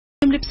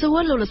ជំរាបសួ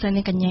រលោកលោកស្រី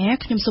និងកញ្ញា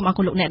ខ្ញុំសូមអរ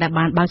គុណលោកអ្នកដែល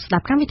បានបើកស្ដា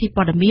ប់កម្មវិធី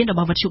ព័ត៌មានរប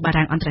ស់វិទ្យុបា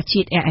រាំងអន្តរជា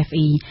តិ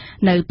RFI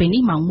នៅពេល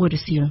នេះម៉ោង 1 រ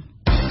សៀល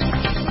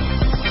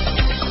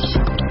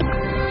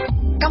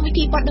កម្មវិ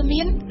ធីព័ត៌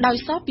មានដោយ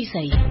សពិ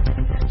សី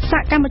ស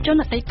កម្មជន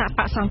អតីតប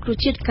កសង្គ្រោះ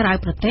ជាតិក្រៅ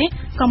ប្រទេស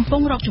កំពុ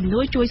ងរកជំ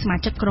នួយជួយសមា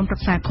ជិកក្រុមប្រឹ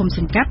ក្សាឃុំស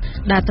ង្កាត់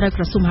ដែលត្រូវ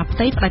ក្រសួងមហាផ្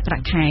ទៃផ្ដាច់ប្រា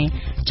ក់ខែ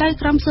ចៅ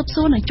ក្រមស៊ើប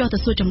សួរនឹងចុះទៅ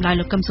សួរចម្លើយ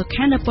លោកកឹមសុ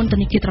ខានៅពន្ធ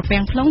នាគារត្រពាំ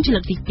ង plong ជា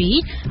លើកទី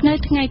 2 នៅ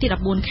ថ្ងៃទី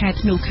 14 ខែ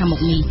ធ្នូខាងមុ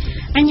ខនេះ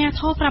អាជ្ញា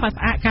ធរប្រាប់ឲ្យ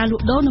ផ្អាកការល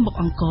ក់ដូរនៅមុខ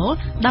អង្គរ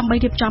ដើម្បី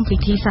រៀបចំពិ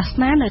ធីសាស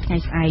នានៅថ្ងៃ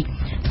ស្អែក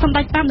សម្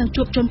ដេចប៉ាបនឹង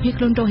ជួបជនភៀស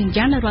ខ្លួនរ៉ូហិញ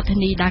យ៉ានៅរដ្ឋធា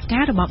នីដា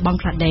ការបស់បង់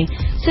ក្លាដេស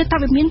សេតា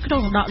វិមានក្រុ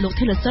ងដកលោក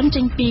Tillerson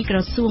ចេញពីក្រ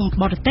សួង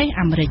បរទេស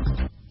អាមេរិក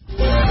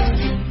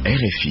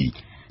RFI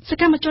ស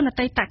កម្មជនអ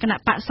តីតគណៈ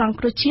បកសង្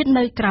គ្រោះជាតិ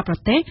នៅក្រៅប្រ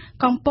ទេស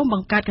កំពុងប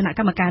ង្កើតគណៈ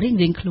កម្មការរៀង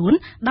ៗខ្លួន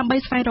ដើម្បី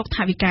ស្វែងរកថ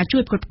វិកាជួ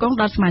យផ្គត់ផ្គង់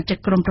ដល់សមាជិក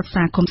ក្រុមប្រឹក្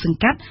សាឃុំសង្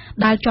កាត់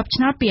ដែលជាប់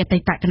ឆ្នោតពីអតី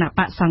តគណៈប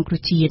កសង្គ្រោះ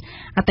ជាតិ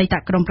អតីត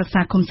ក្រុមប្រឹក្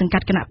សាឃុំសង្កា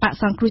ត់គណៈបក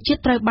សង្គ្រោះជាតិ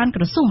ត្រូវបាន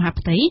ក្រសួងមហា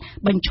ផ្ទៃ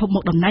បញ្ឈប់ម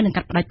កតំណែងនិង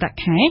កាត់ផ្តាច់ប្រាក់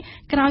ខែ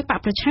ក្រោយបក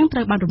ប្រឆាំងត្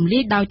រូវបានរំលា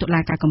យដោយតុ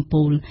លាការកំ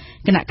ពូល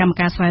គណៈកម្ម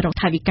ការស្វែងរក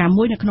ថវិកា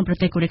មួយនៅក្នុងប្រ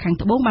ទេសកូរ៉េខាង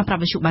ត្បូងបានប្រា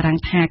ប់វិទ្យុបារាំង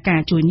ថាកា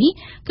រជួយនេះ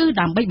គឺ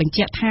ដើម្បីបញ្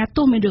ជាក់ថា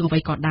ទោះមានរឿងអ្វី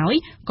ក៏ដោយ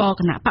ក៏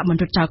គណៈបកមិន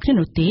រត់ចោលគ្នា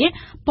នោះទេ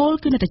ពល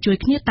គឺនៅតែជួយ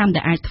គ្នាតាម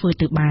ដែលអាចធ្វើ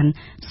ទៅបាន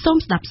សូម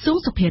ស្ដាប់សួង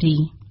សុភារី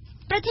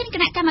ប្រធានគ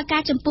ណៈកម្មកា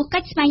រចំពោះកិ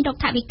ច្ចស្វែងរក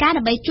ថវិកា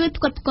ដើម្បីជួយ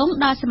ផ្គត់ផ្គង់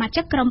ដល់សមា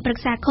ជិកក្រុមប្រឹ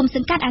ក្សាឃុំស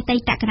ង្កាត់អតី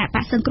តគណៈប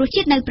កសង្គ្រោះ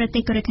ជាតិនៅប្រទេ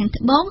សកូរ៉េខាង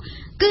ត្បូង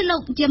គឺលោ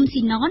កយឹម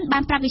ស៊ីណនបា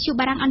នប្រាប់វិទ្យុ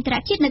បារាំងអន្តរ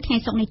ជាតិនៅថ្ងៃ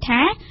សុក្រនេះ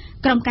ថា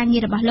ក្រុមការងា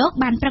ររបស់លោក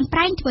បានប្រឹងប្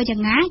រែងធ្វើយ៉ា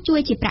ងណាជួយ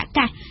ជាប្រ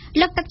កាស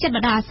លើកទឹកចិត្តប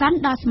ណ្ដោះអាសន្ន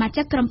ដល់សមា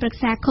ជិកក្រុមប្រឹក្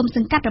សាឃុំស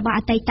ង្កាត់របស់អ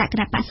តីតគ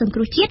ណៈបកសង្គ្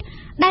រោះជាតិ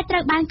ដែលត្រូ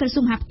វបានក្រសួ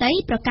ងមហាផ្ទៃ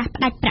ប្រកាស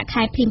ផ្តាច់ប្រាក់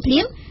ខែភ្លា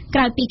មៗក្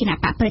រោយពីគណៈ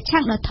បកប្រ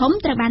ឆាំងដ៏ធំ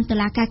ត្រូវបានតុ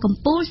លាការកំ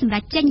ពូលសម្រេ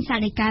ចចេញសាល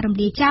ដីការរំ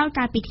លាយចោល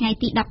កាលពីថ្ងៃ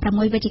ទី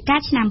 16 វិច្ឆិកា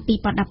ឆ្នាំ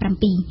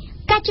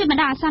 2017 ការជួយបណ្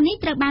ដោះអាសន្ននេះ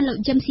ត្រូវបានលោក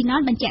យឹមស៊ីណ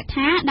នបញ្ជាក់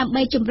ថាដើម្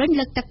បីជំរុញ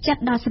លើកទឹកចិត្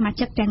តដល់សមា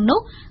ជិកទាំងនោះ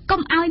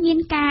កុំឲ្យមាន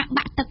ការ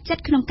បាក់ទឹកចិត្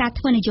តក្នុងការ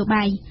ធ្វើនយោ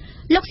បាយ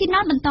លោកស៊ីណ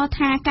នបន្ត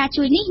ថាការ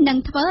ជួយនេះនឹង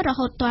ធ្វើរ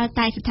ហូតទាល់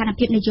តែស្ថាន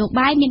ភាពនយោ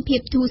បាយមានភាព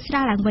ធូរស្រា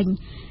លឡើងវិញ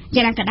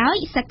យ៉ាងណាក៏ដោយ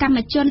សកម្ម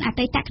ជនអ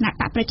តីតគណៈប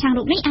កប្រឆាំង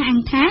រូបនេះអះអា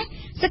ងថា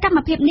សកម្ម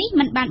ភាពនេះ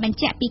មិនបានបញ្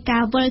ជាក់ពីកា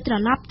រវិលត្រ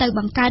ឡប់ទៅប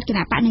ង្កើតគ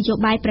ណៈបកនយោ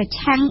បាយប្រ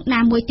ឆាំងណា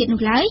មួយទៀត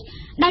នោះឡើយ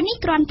ដោយនេះ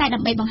គ្រាន់តែដើ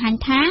ម្បីបង្ហាញ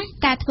ថា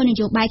ការធ្វើន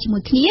យោបាយជាមួ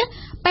យគ្នា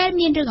ពេល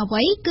មានរឿងអ្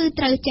វីគឺ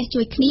ត្រូវចេះ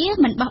ជួយគ្នា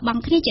មិនបោះប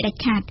ង់គ្នាជាដា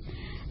ច់ខាត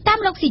តាម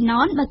លោកស៊ីណ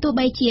នបើទោះ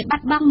បីជាបា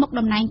ត់បង់មុខ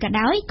តំណែងក៏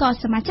ដោយក៏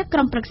សមាជិកក្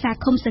រុមប្រឹក្សា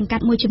ឃុំសង្កា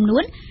ត់មួយចំនួ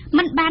ន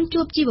មិនបាន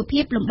ជួបជីវភា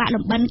ពលំបាក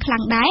លំបិនខ្លាំ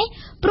ងដែរ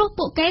ព្រោះ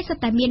ពួកគេសុទ្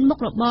ធតែមានមុខ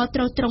របរទ្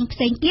រទ្រង់ផ្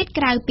សេងទៀត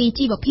ក្រៅពី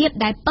ជីវភាព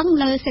ដែលពឹង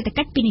លើសេដ្ឋ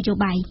កិច្ចពីនយោ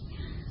បាយ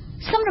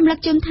សូមរំលឹក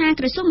ជូនថា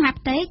ក្រសួងមហា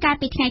ផ្ទៃកាល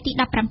ពីថ្ងៃទី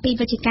 17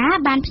 វិច្ឆិកា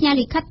បានផ្ញើ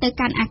លិខិតទៅ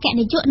កាន់អគ្គ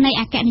នាយកនៃ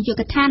អគ្គនាយ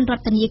កដ្ឋានរ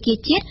ដ្ឋាភិបាល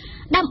ជាតិ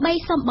ដើម្បី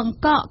សូមបង្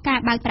កកការ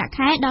បើកប្រាក់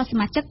ខែដល់ស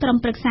មាជិកក្រុម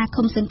ប្រឹក្សា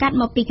ឃុំសង្កាត់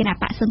មកពីគណៈ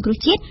បកសង្គ្រោះ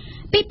ជាតិ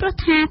ពីព្រោះ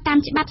ថាតាម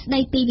ច្បាប់ស្តី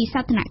ពីវិ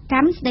សោធនក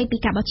ម្មស្តីពី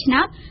ការបោះឆ្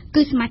នោត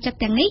គឺសមាជិក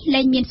ទាំងនេះ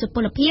លែងមានសុព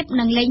លភាព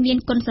និងលែងមាន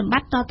គុណសម្ប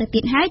ត្តិតទៅទៀ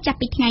តហើយចាប់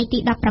ពីថ្ងៃទី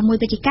 16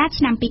 វិច្ឆិកា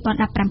ឆ្នាំ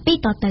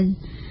 2017 តទៅ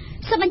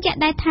សូមបញ្ជាក់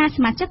ដែរថាស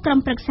មាជិកក្រុម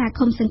ប្រឹក្សា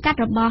ឃុំសង្កាត់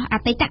របស់អ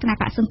តីតគណៈ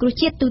បកសង្គ្រោះ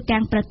ជាតិទូទាំ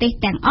ងប្រទេស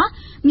ទាំងអស់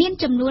មាន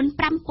ចំនួន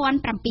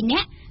 5007 នា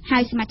ក់ហើ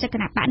យសមាជិកគ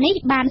ណៈបកនេះ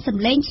បានស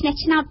ម្លេងឈ្នះ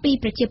ឆ្នោតពី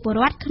ប្រជាពល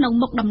រដ្ឋក្នុង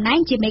មុខតំណែង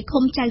ជាមេ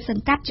ឃុំចៅស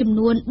ង្កាត់ចំ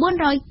នួន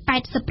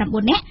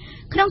 489 នាក់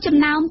ក្នុងចំ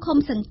ណោមឃុំ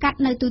សង្កាត់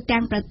នៅទូទាំ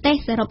ងប្រទេស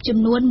សរុបចំ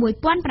នួន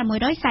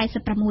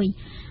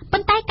 1646 ប៉ុ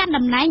ន្តែកាន់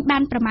តំណែងបា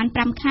នប្រមាណ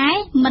 5 ខែ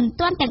មិន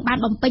ទាន់ទាំងបាន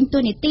បំពេញតួ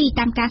នាទី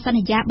តាមការស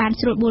ន្យាបាន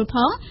ស្រួលបួលផ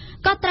ង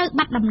ក៏ត្រូវ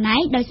បាត់តំណែ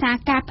ងដោយសារ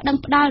ការប្តឹង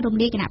ផ្តល់រំ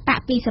លាយគណៈបក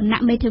ពីសំណា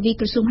ក់មេធាវី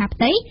ក្រសួងមហាផ្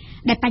ទៃ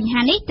ដែលបញ្ហា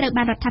នេះត្រូវ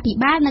បានរដ្ឋាភិ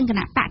បាលនិងគ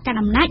ណៈបកកណ្ដាល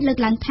អំណាចលើក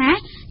ឡើងថា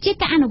ជា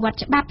ការអនុវត្ត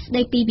ច្បាប់ស្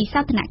តីពីវិសោ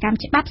ធនកម្ម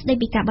ច្បាប់ស្តី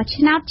ពីការបោះ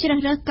ឆ្នោតជ្រើស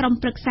រើសក្រុម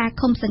ប្រឹក្សា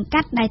ឃុំសង្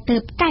កាត់ដែលទើ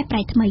បកែប្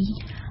រែថ្មី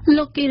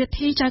លោកគិរិទ្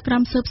ធីចៅក្រ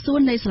មស៊ើបសួរ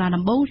នៃសាលា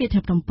ដំបងរាជ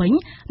ធានីភ្នំពេញ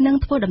នឹង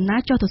ធ្វើដំណើរ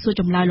ចុះទៅសួរ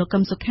ចម្លើយលោកកឹ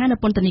មសុខានៅ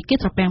ពន្ធនាគារ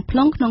ត្រពាំង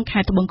plong ក្នុងខេ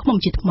ត្តត្បូងឃ្មុំ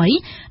ជាថ្មី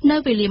នៅ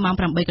វេលាម៉ោង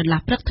 8 កន្លះ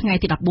ព្រឹកថ្ងៃ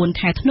ទី 14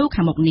 ខែធ្នូ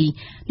ខាងមុខ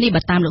នេះ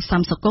បើតាមលោក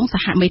សំសុគង្គស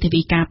ហមេធា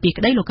វីការពី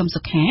ក្តីលោកកឹម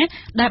សុខា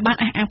ដែលបាន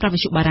អះអាងប្រាប់វិ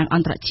ទ្យុបារាំងអ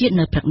ន្តរជាតិ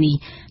នៅព្រឹកនេះ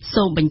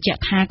សូមបញ្ជាក់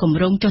ថាគម្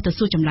រោងចុះទៅ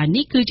សួរចម្លើយ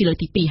នេះគឺជាលើក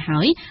ទី 2 ហើ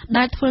យ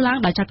ដែលធ្វើឡើង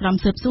ដោយចៅក្រម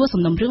ស៊ើបសួរ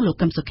សំណុំរឿងលោក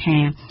កឹមសុខា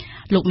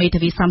លោកមេធា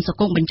វីសំសុ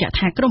គង្គបញ្ជាក់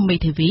ថាក្រុមមេ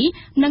ធាវី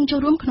នឹងចូល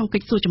រួមក្នុងកិ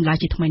ច្ចសួរចម្លើយ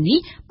ជាថ្មីនេះ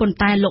ប៉ុន្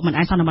តែលោកមិន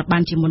អាចសន្មតបា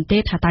នជាមុនទេ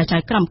ថាតើចៅ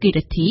ក្រមគិ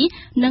រិទ្ធី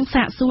នឹង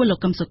សាកសួរលោក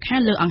កឹមសុខា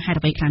លើអង្គហេតុ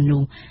អ្វីខ្លះ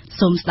នោះ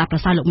សូមស្ដាប់ប្រ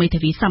សាសន៍លោកមេធា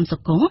វីសំសុ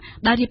គង្គ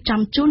ដែលរៀបចំ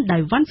ជូនដោ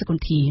យវ៉ាន់សកុន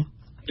ធា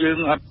យើង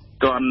អត់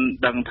ទាន់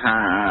ដឹងថា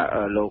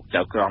លោក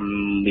ចៅក្រម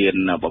មាន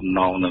បំណ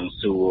ងនឹង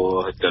សួរ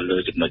ទៅលើ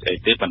ចំណុចអី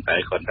ទេប៉ុន្តែ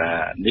គាត់ថា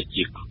នេះ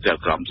ជាចៅ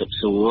ក្រមស៊ើប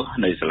សួរ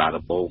នៃសាលា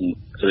ដំបង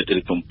រាជធា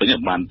នីភ្នំពេញ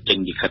បានចេញ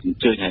លិខិតអ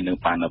ញ្ជើញហើយនឹង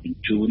បានប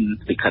ញ្ជូន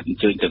លិខិតអ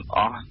ញ្ជើញទាំងអ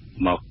ស់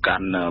មកកា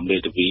ន់មេ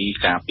ធាវី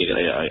ការពីឲ្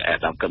យអា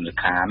ដាមកឹមសុ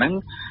ខាហ្នឹង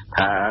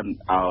ថា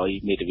ឲ្យ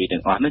មេធាវី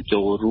ទាំងអស់ហ្នឹង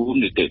ចូលរួម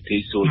នីតិវិធី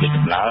សួរច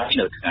ម្លើយ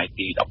នៅថ្ងៃ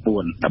ទី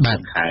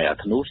 14 ខែ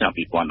ធ្នូឆ្នាំ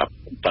 2017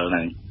ហ្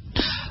នឹង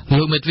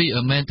លោកមេទ្វី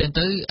មែន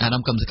ទៅអាដា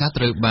មកម្មសខា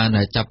ត្រូវបាន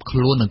ចាប់ខ្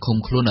លួននិងឃុំ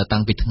ខ្លួនតាំ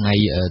ងពីថ្ងៃ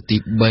ទី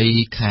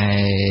3ខែ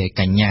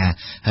កញ្ញា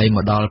ហើយម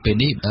កដល់ពេល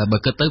នេះបើ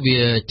គិតទៅវា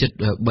ជិត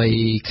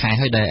3ខែ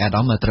ហើយដែលអាដា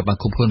មត្រូវបាន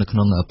ឃុំខ្លួននៅក្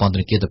នុងពន្ធ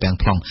នាគារតាពាំង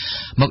plong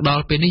មកដ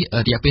ល់ពេលនេះ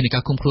រយៈពេលនៃកា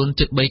រឃុំខ្លួន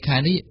ជិត3ខែ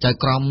នេះចៅ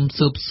ក្រម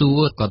ស៊ើបសួរ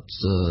គាត់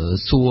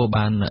សួរ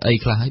បានអី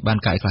ខ្លះហើយបាន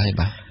កាយខ្លះហើយ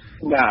បាទ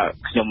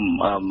ខ្ញុំ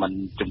មិន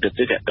ជំរាប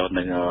ទេតទៅ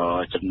នឹង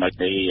ចំណុច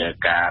នៃ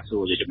ការសួ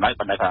រចម្លើយ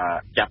ប៉ុន្តែថា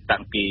ចាប់តាំ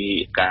ងពី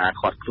ការ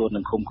ខាត់ខ្លួន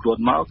និងឃុំខ្លួន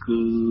មកគឺ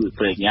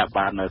ប្រញ្ញា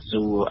បាន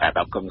សួរអា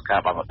ដាមកម្មសខា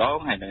បានម្ដង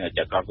ហើយនឹង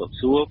ចៅក្រម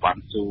សួរបាន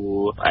សួរ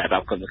អាដា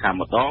មកម្មសខា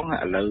ម្ដងឥ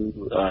ឡូវ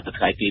ទៅ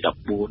ថ្ងៃទី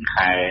14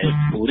ខែ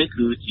2នេះ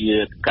គឺជា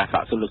ការសា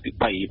កសួរលើកទី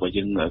3បើ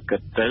យើងគិ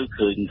តទៅ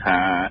ឃើញថា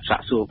សា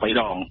កសួរ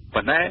3ដង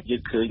ប៉ុន្តែយើ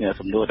ងឃើញ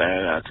សំណួរដែល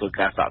ធ្វើ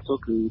ការសាកសួរ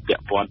គឺពា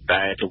ក់ព័ន្ធ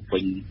តែជុំវិ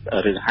ញ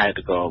រឿងហេ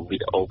តុក៏វី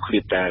ដេអូឃ្លី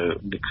បដែល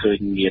ឃើញ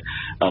មាន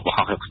បង្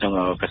ហោះក្នុង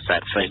កាសែ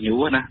ត Fresh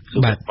News ណាគឺ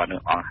ប៉ុណ្ណឹ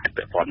ងអស់ហេតុ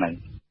ពាក់ព័ន្ធហ្នឹង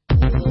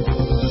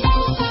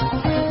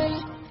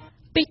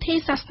ពិធី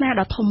សាសនា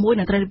ដ៏ធំមួយ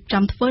នឹងត្រូវរៀប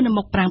ចំធ្វើនៅ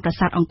មុខប្រាង្គប្រា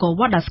សាទអង្គរ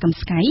វត្តដ៏ស្កឹម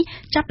ស្កៃ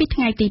ចាប់ពីថ្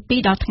ងៃទី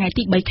2ដល់ថ្ងៃ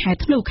ទី3ខែ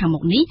ធ្នូខាងមុ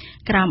ខនេះ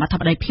ក្រោមអធិ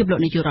បតីភាពលោក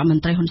នាយករដ្ឋម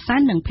ន្ត្រីហ៊ុនសែ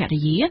ននិងភរិ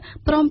យា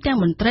ព្រមទាំង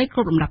មន្ត្រីគ្រ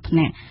ប់លំដាប់ថ្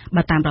នាក់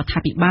បើតាមរដ្ឋា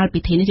ភិបាល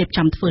ពិធីនេះរៀប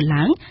ចំធ្វើ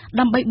ឡើង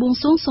ដើម្បីបួង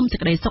សួងសុំសេច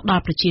ក្តីសុខដ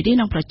ល់ប្រជារាស្ត្រ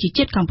និងប្រជា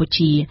ជាតិកម្ពុ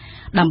ជា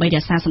ដើម្បីរ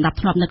ក្សាសណ្ដាប់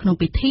ធ្នាប់នៅក្នុង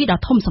ពិធីដ៏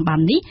ធំសម្បើ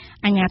មនេះ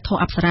អាជ្ញាធរ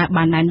អប្សរា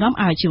បានណែនាំឲ្យ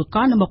អាជីវក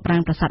រនៅមុខប្រា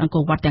ង្គប្រាសាទអង្គ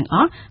រវត្តទាំងអ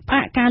ស់ផ្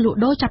អាកការលក់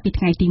ដូរចាប់ពី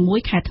ថ្ងៃទី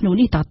1ខែធ្នូ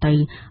នេះតទៅ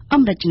អ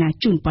មរជនា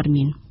ជូនព័ត៌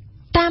មាន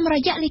តាមរ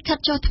យៈលិខិត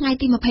ចុះថ្ងៃ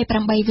ទី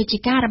28វិច្ឆិ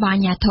ការបស់អា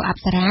ជ្ញាធរអ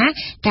ប្សរា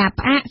ការ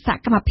ផ្អាកស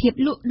កម្មភាព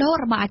លក់ដូរ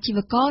របស់អាជីវ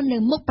ករនៅ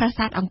មុខប្រា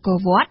សាទអង្គរ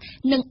វត្ត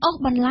នឹងអស់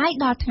បន្លាយ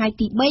ដល់ថ្ងៃ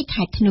ទី3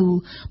ខែធ្នូ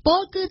ព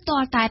លគឺទា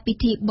ល់តែពិ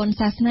ធីបុណ្យ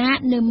សាសនា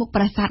នៅមុខ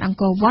ប្រាសាទអង្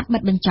គរវត្តបិ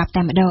ទបញ្ចប់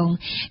តែម្ដង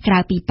ក្រៅ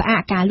ពីផ្អា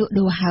កការលក់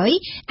ដូរហើយ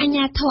អាជ្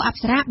ញាធរអ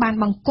ប្សរាបាន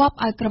បង្គាប់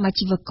ឲ្យក្រុមអា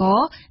ជីវករ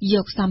យ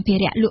កសម្ភា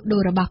រៈលក់ដូ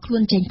ររបស់ខ្លួ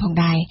នចេញផង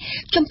ដែរ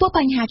ចំពោះប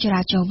ញ្ហាច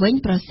រាចរណ៍វិញ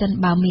ប្រសិន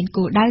បើមាន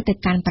គោលដៅទៅ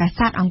កាន់ប្រា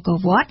សាទអង្គរ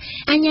វត្ត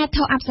អាជ្ញាធ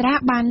រអប្សរា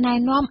បានណែ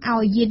នាំឲ្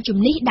យយានជំ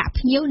និះដាក់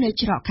ភ្ញៀវនៅ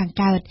ច្រកខាង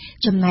កើត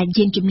ចំណែក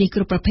យានជំនិះគ្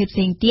រប់ប្រភេទផ្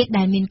សេងទៀត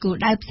ដែលមានគោល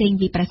ដៅផ្សេង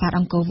ពីប្រាសាទ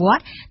អង្គរវត្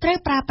តត្រូវ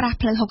ប្រើប្រាស់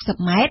ផ្លូវ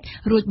60ម៉ែត្រ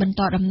រួចបន្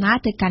តដំណើរ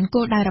ទៅកាន់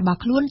គោលដៅរបស់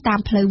ខ្លួនតាម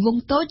ផ្លូវវង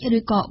តូចឬ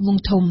ក៏វង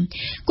ធំ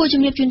គួរ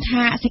ជំរាបជូន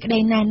ថាសេចក្តី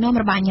ណែនាំ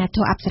របស់អាជ្ញាធ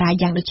រអប្សរា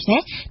យ៉ាងដូចនេះ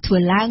ធ្វើ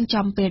ឡើង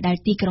ចំពេលដែល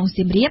ទីក្រុង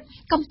សៀមរាប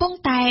កំពុង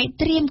តែ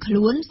ត្រៀមខ្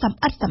លួនសម្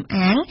អិតសម្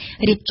អាង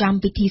រៀបចំ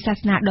ពិធីសា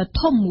សនាដ៏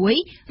ធំមួយ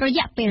រ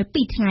យៈពេល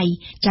2ថ្ងៃ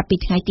ចាប់ពី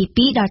ថ្ងៃទី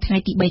2ដល់ថ្ងៃ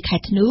ទី3ខែ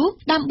ធ្នូ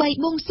ដើម្បី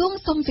បួងសួង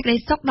សុំសេចក្តី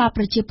សុខដល់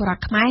ប្រជាពលរដ្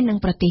ឋខ្មែរនិង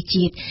ប្រទេស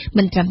ជាតិ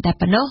មិនត្រឹមតែ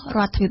ប៉ុណ្ណោះរ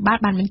ដ្ឋាភិបាល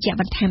បានបញ្ជាក់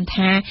បន្ថែម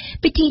ថា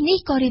ពិធីនេះ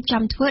ក៏រៀប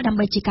ចំធ្វើដើម្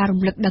បីជាការ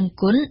រំលឹកដឹង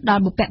គុណដ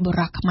ល់បុព្វបុ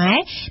រសខ្មែរ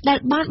ដែល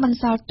បានបន្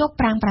សល់ទុក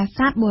ប្រាង្គប្រា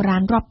សាទបុរា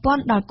ណរាប់ពា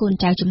ន់ដល់កូន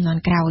ចៅជំនា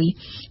ន់ក្រោយ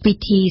ពិ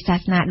ធីសា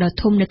សនាដ៏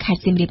ធំនៅខេត្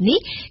តសៀមរាបនេះ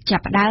ចា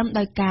ប់ផ្ដើម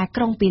ដោយការ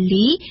ក្រុងពា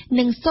លី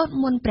និងសូត្រ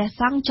មន្តព្រះ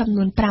សង្ឃចំ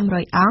នួន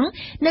500អង្គ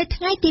នៅ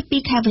ថ្ងៃទី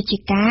2ខែវិច្ឆិ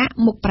កា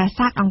មុខប្រា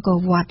សាទអង្គរ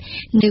វត្ត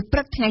នៅព្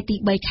រឹកថ្ងៃទី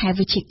3ខែ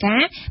វិច្ឆិកា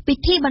ពិ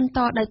ធីបន្ត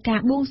ដោយការ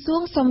បួងសួ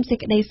ងសុំសេច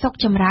ក្តីសុខ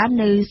ចម្រើន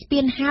នៅស្ពា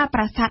នហាលប្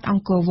រាសាទអ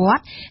ង្គរវត្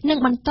តនិង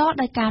បន្ត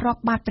ដោយការរា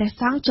ប់បាតព្រះ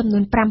សង្ឃចំនួ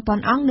ន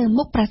5000អង្គនៅ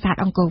មុខប្រាសាទ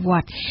អង្គរវ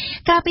ត្ត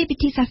ក្រៅពីពិ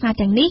ធីសាសនា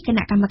ទាំងនេះគ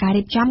ណៈកម្មការ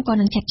រៀបចំក៏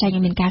នឹងចាត់ចែងឲ្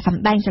យមានការស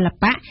ម្ដែងសិល្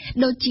បៈ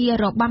ដូចជា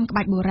របាំក្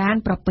បាច់បុរាណ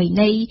ប្រពៃ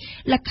ណី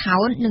ល្ខោ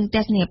ននិងទ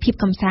ស្សនីយភាព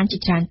កម្សាន្តជា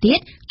ច្រើនទៀត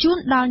ជូន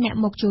ដល់អ្នក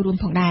មកចូលរួម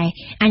ផងដែរ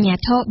អាជ្ញា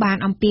ធរបាន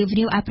អំពាវ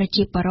នាវឲ្យប្រ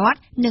ជាពលរដ្ឋ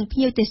និងភ្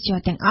ញៀវទេសចរ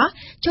ទាំងអស់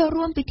ចូល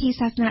រួមពិធី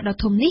សាសនាដ៏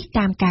ធំនេះ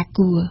តាមការ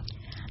គួរ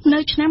នៅ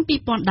ឆ្នាំ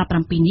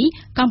2017នេះ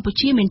កម្ពុ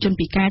ជាមានជន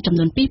ពិការចំ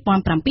នួន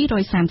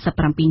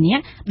2737នា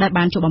ក់ដែល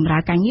បានចូលបម្រើ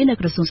ការងារនៅ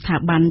ក្រសួងស្ថា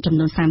ប័នចំ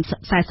នួន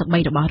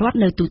43របស់រដ្ឋ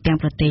នៅទូទាំង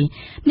ប្រទេស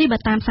នេះបើ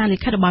តាមសារលិ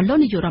ខិតរបស់លោក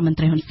នាយករដ្ឋមន្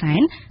ត្រីហ៊ុនសែ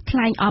នថ្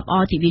លែងអបអ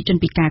រទិវាជន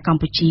ពិការក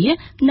ម្ពុជា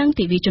និង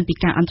ទិវាជនពិ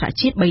ការអន្តរ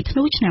ជាតិ3ធ្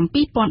នូឆ្នាំ2017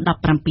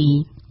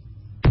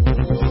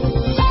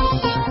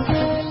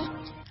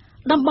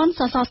តំបន់ស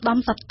សរស្ត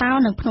ម្ភសត្វតោ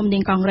និងភ្នំនា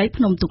ងកង្រី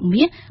ភ្នំទូក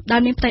មាសដែល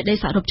មានផ្ទៃដី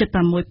សរុបជិត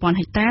 6,000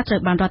 ហិកតាត្រូ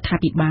វបានរដ្ឋា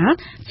ភិបាល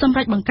សម្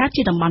រេចបង្កើត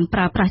ជាតំបន់ប្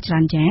រើប្រាស់ច្រើ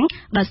នយ៉ាង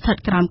ដែលស្ថិត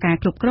ក្រោមការ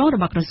គ្រប់គ្រងរ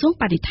បស់ក្រសួង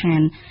បរិស្ថា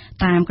ន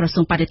តាមក្រសួ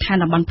ងបរិស្ថាន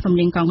តំបន់ភ្នំ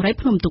នាងកង្រី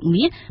ភ្នំទូក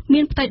មាស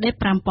មានផ្ទៃដី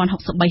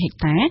 5,063 ហិក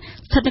តា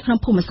ស្ថិតនៅក្នុង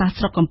ភូមិសាស្ត្រ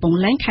ស្រុកកំពង់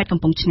លែងខេត្តកំ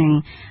ពង់ឆ្នាំង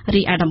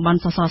រីឯតំបន់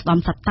សសរស្ត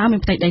ម្ភសត្វតោមាន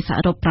ផ្ទៃដីស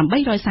រុប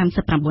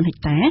 839 ហិក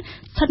តា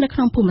ស្ថិតនៅក្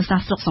នុងភូមិសា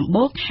ស្ត្រស្រុកសម្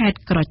បូរខេត្ត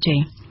ក្រចេះ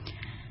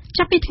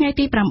ចាប់ពីថ្ងៃ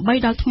ទី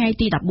8ដល់ថ្ងៃ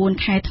ទី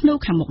14ខែធ្នូ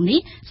ខាងមុខនេះ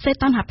សី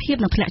តុណ្ហភាព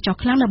នឹងធ្លាក់ចុះ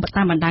ខ្លាំងនៅ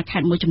តាមបណ្ដាខេ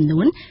ត្តមួយចំនួ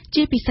ន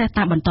ជាពិសេស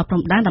តាមបន្តព្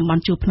រំដែនតំប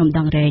ន់ជួរភ្នំដ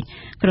ងរែក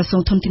ក្រសួ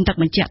ងធនធានទឹក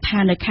បញ្ជាក់ថា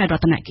នៅខេត្តរ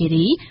តនគិ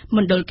រីម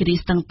ណ្ឌលគិរី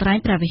ស្ទឹងត្រែង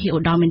ព្រះវិហារឧ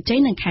ត្តរមានជ័យ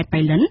និងខេត្តបៃ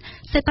លិន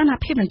សីតុណ្ហ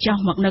ភាពនឹងចុះ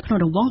មកនៅក្នុង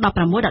រង្វង់16ដល់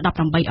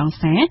18អង្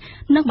សា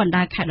និងបណ្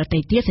ដាខេត្តដទៃ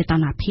ទៀតសីតុ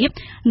ណ្ហភាព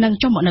នឹង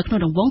ចុះមកនៅក្នុង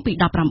រង្វង់ពី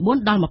19ដ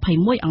ល់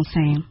21អង្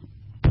សា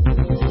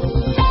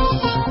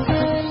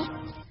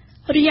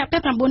រយៈពេ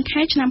ល9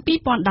ខែឆ្នាំ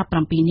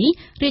2017នេះ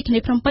រាជធានី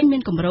ភ្នំពេញមា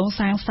នគម្រោង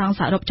សាងសង់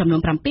សរុបចំនួ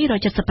ន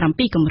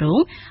777គម្រោង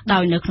ដោ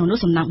យនៅក្នុងនោះ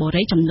សំណង់បុ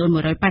រីចំនួន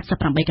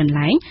188កន្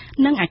លែង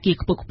និងអគារ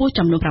ខ្ពស់ៗ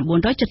ចំនួន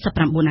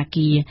979អ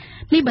គារ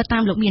នេះបើតា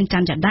មលោកមានច័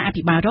ន្ទច័ន្ទអ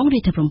ភិបាលរងរា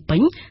ជធានីភ្នំពេ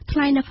ញថ្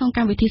លែងនៅក្នុងក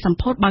ម្មវិធីសម្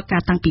ពោធបើកកា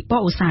រតាំងពិព័រ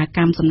ណ៍ឧស្សាហក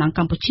ម្មសំណង់ក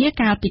ម្ពុជា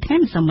កាលពីថ្ងៃ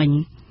ម្សិលមិញ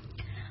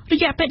រ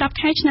យៈពេល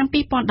10ខែឆ្នាំ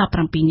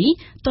2017នេះ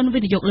ទុនវិ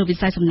និយោគលើវិ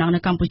ស័យសំណង់នៅ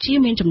កម្ពុជា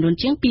មានចំនួន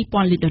ជាង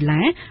$2000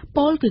 លានព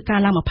លគឺការ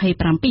ឡើង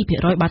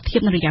27%បើធៀ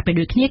បនឹងរយៈពេល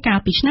ដូចគ្នាកាល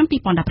ពីឆ្នាំ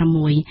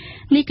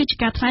2016នេះគឺជា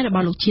ការថ្លែងរប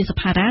ស់លោកជាសុ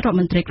ផារ៉ារដ្ឋ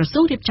មន្ត្រីក្រសួ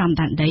ងរៀបចំ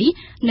ដែនដី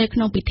នៅក្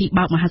នុងពិធី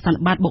បើកមហាសន្និ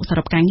បាតបូកស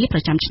រុបការងារប្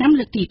រចាំឆ្នាំ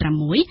លើកទី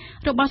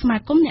6របស់សមា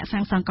គមអ្នកសា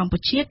ងសង់កម្ពុ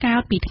ជាកាល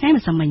ពីថ្ងៃ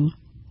ម្សិលមិញ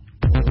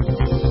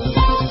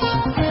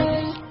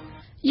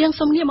យើង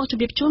សូមងាកមកជ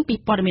ម្រាបជូនពី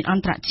ព័ត៌មានអ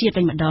ន្តរជាតិ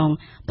វិញម្ដង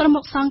ប្រមុ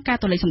ខសង្ឃកា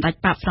តូលិកសម្ដេច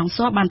ប៉ាបហ្វ្រង់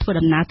ស៊័របានធ្វើ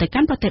ដំណើរទៅ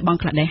កាន់ប្រទេសបង់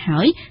ក្លាដេសហើ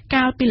យ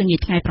កាលពីល្ងាច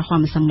ថ្ងៃប្រហ័ន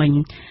ម្សិលមិញ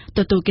ទ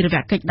ទួលកិត្តិ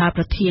យសកិច្ចដោយ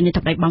ប្រធាននាយ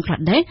កបង់ក្លា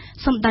ដេស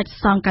សម្ដេច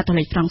សង្ឃកាតូ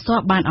លិកហ្វ្រង់ស៊័រ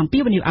បានអំពា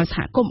វនាវឲ្យស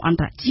ហគមន៍អន្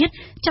តរជាតិ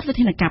ចាត់វិ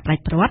ធានការផ្ដា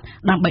ច់ព្រាត់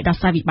ដើម្បីដោះ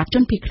ស្រាយវិបត្តិជ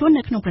នភៀសខ្លួន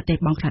នៅក្នុងប្រទេស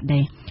បង់ក្លាដេ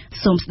ស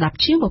សូមស្ដាប់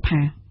ជាងបុប្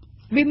ផា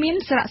វាមាន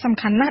សារៈសំ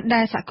ខាន់ណាស់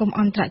ដែលសហគមន៍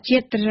អន្តរជា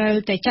តិត្រូវ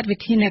តែចាត់វិ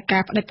ធានកា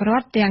រផ្ដាច់ព្រា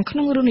ត់ទាំងក្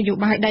នុងរឿងនយោ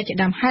បាយដែលជា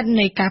ដើមហេតុ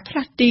នៃការផ្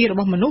លាស់ទីរប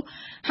ស់មនុស្ស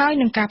ហើយ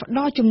នឹងការផ្ដ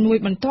ល់ជំនួយ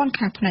បន្ទាន់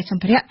ខាងផ្នែកស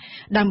ម្ភារៈ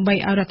ដើម្បី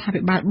ឲ្យរដ្ឋា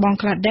ភិបាលបង់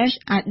ក្លាដេស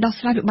អាចដោះ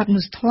ស្រាយវិបត្តិម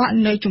នុស្សធម៌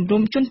នៅជំ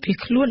រំជនភៀស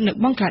ខ្លួននៅ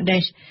បង់ក្លាដេ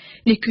ស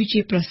នេះគឺជា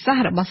ប្រសាស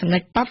ន៍របស់សម្ដេ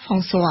ចប៉ាបហ្វ្រ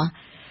ង់ស៊័រ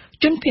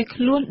ជនភៀស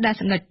ខ្លួនដែល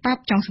សម្ដេចប៉ាប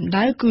ចង់សម្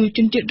ដៅគឺជ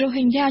នជាតិរ៉ូ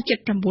ហិញយ៉ាជិត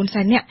9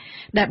សែននាក់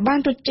ដែលបាន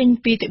រត់ចេញ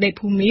ពីទឹកដី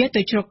ភូមា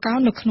ទៅជ្រកកោន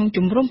នៅក្នុង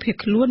ជំរំភៀស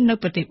ខ្លួននៅ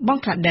ប្រទេសប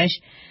ង់ក្លាដេស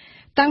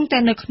តាំងតែ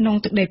នៅក្នុង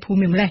ទឹកដីភូ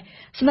មិម្លេះ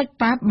សម្ដេច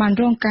ប៉ាបបាន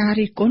រងការ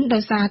រិះគន់ដោ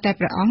យសារតែ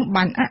ព្រះអង្គ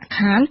បានអ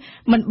ខាន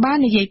មិនបាន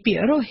និយាយពាក្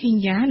យរ៉ូហិញ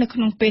យ៉ានៅក្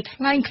នុងពេល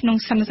ថ្លែងក្នុង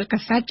សន្និសីទកា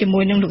សែតជាមួ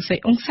យនឹងលោកស្រី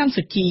អ៊ុងសាន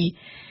ស៊ូជី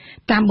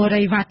តាមបរិ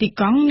យាវ៉ាទី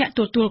កង់អ្នក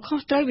ទទួលខុស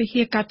ត្រូវវិ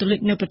ហារកាតូលិក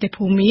នៅប្រទេស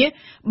ភូមា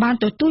បាន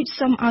ទទូច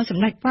សុំឲ្យស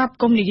ម្ដេចប៉ាប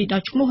កុំនិយាយដ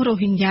ល់ឈ្មោះរ៉ូ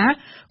ហិញយ៉ា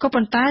ក៏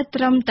ប៉ុន្តែ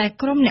ត្រឹមតែ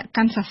ក្រុមអ្នក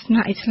កាន់សាសនា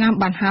អ៊ីស្លាម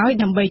បានហើយ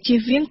ដើម្បីជៀស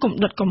វាងគំ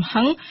ដុតកំ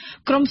ហឹង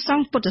ក្រុមស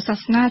ង្ឃពុទ្ធសា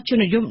សនាជន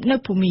និយមនៅ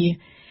ភូមា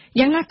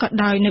យ៉ាងណាក៏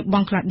ដោយនៅប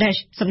ង់ក្លាដេស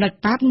សម្ដេច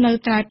ប៉ាបនៅ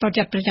តែប្រ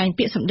យ័ត្នប្រយែង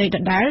ពាក្យសម្ដីដ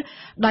ដែល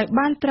ដោយ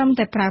បានត្រឹម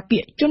តែប្រើពា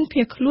ក្យជន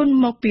ភៀសខ្លួន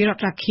មកពីរ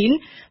ដ្ឋរាខិន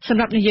សម្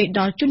រាប់និយាយ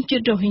ដល់ជនជា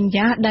តិរ៉ូហិញ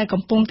យ៉ាដែល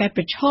កំពុងតែ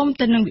ប្រឈម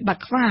ទៅនឹងវិបត្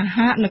តិខ្វះអា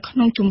ហារនៅក្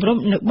នុងជំរំ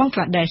នៅបង់ក្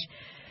លាដេស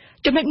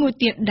ចំណុចមួយ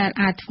ទៀតដែល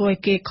អាចធ្វើឲ្យ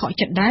គេខក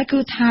ចិត្តដែរគឺ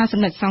ថាស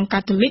ម្ដេចសង្ឃកា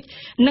តូលិក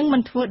នឹងមិ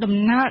នធ្វើដំ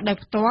ណើរដោយ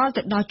ផ្ទាល់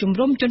ទៅដល់ជំ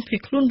រំជនភៀស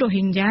ខ្លួនរ៉ូ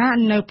ហិញយ៉ា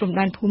នៅព្រំ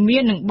ដែនភូមា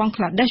និងបង់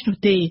ក្លាដេសនោះ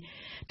ទេ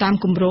តាម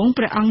គម្រោង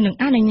ព្រះអង្គនឹង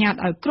អនុញ្ញាត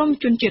ឲ្យក្រុម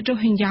ជនជាតិរ៉ូ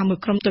ហិញយ៉ាមួយ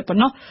ក្រុមតូចប៉ុ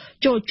ណ្ណោះ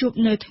ចូលជួប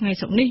នៅថ្ងៃ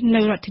សុក្រនេះនៅ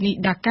រដ្ឋធានី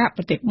ដាកា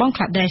ប្រទេសបង់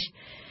ក្លាដេស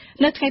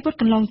នៅថ្ងៃពុធ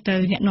កន្លងទៅ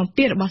អ្នកនាំ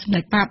ពាក្យរបស់សម្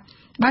ដេចប៉ាប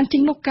បានចេ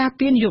ញមុខការ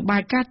ពារនយោបា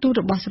យការទូត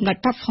របស់សម្ដេច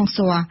ប៉ាបហ្វ្រង់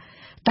ស៊័រ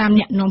តាម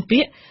អ្នកនាំពា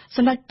ក្យស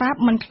ម្ដេចប៉ាប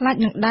មិនខ្លាច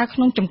នឹងដើរក្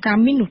នុងចំការ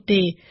មីននោះ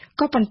ទេ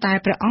ក៏ប៉ុន្តែ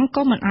ព្រះអង្គ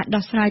ក៏មិនអាច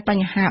ដោះស្រាយប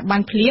ញ្ហាបា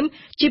នភ្លាម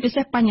ជាពិ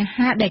សេសបញ្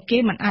ហាដែលគេ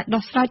មិនអាច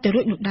ដោះស្រាយទៅ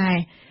រួចនោះដែរ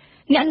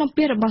អ្នកនាំ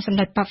ពាក្យរបស់សម្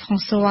ដេចប៉ាបហ្វ្រ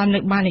ង់ស៊័រនៅ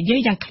បាននិយាយ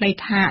យ៉ាងខ្លី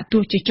ថា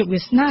ទោះជាជោគវា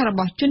សនារប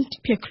ស់ជន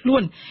ភៀសខ្លួ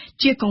ន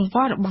ជាកង្វ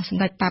ល់របស់ស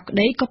ម្ដេចប៉ាបក្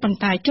តីក៏ប៉ុន្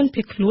តែជន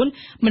ភៀសខ្លួន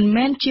មិន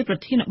មែនជាប្រ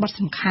ធានបទ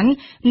សំខាន់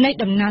នៃ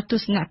ដំណើរទ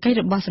ស្សនកិច្ច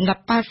របស់សម្ដេច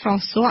ប៉ាបហ្វ្រ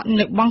ង់ស៊័រ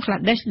នៅបង់ក្លា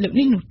ដេសលើក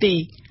នេះនោះទេ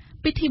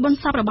ពិធីបុណ្យ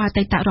សពរបស់អ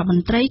តីតរដ្ឋម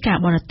ន្ត្រីការ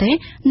បរទេស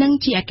និង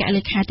ជាអគ្គ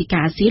លេខាធិកា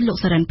រអាស៊ានលោក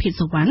សរិនភីត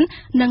សុវណ្ណ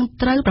នឹង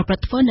ត្រូវប្រព្រឹ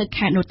ត្តធ្វើនៅ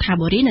ខេត្តនូថា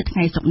បូរីនៅថ្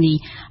ងៃសុក្រនេះ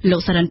លោ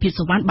កសរិនភីត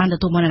សុវណ្ណបានទ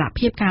ទួលមរណ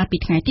ភាពកាលពី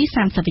ថ្ងៃទី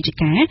30វិច្ឆិ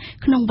កា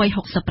ក្នុងវ័យ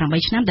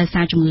68ឆ្នាំដោយ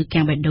សារជំងឺ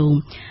កាំងបេដូង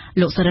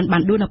លោកសរិនបា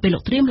នដួលនៅពេលលោ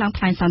កត្រៀមឡើង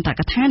ថ្លែងសន្ទរ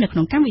កថានៅក្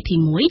នុងកម្មវិធី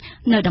មួយ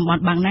នៅតំប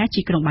ន់បាងណា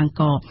ជាក្រុងបាង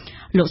កក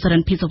លោកសរិ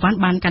នភីតសុវណ្ណ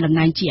បានកាន់តំ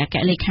ណែងជាអគ្គ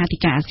លេខាធិ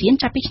ការអាស៊ាន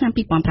ចាប់ពីឆ្នាំ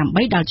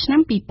2008ដល់ឆ្នាំ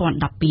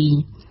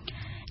2012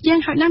យ៉ាង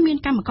ហោចណាស់មាន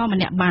កម្មករម្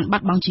នាក់បានបា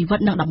ត់បង់ជីវិត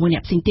និង11អ្ន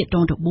កផ្សេងទៀតរ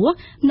ងរបួស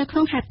នៅក្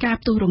នុងហេតុការណ៍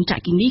ផ្ទុះរោងចក្រ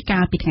គីមីកា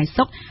លពីថ្ងៃ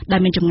សុក្រដែល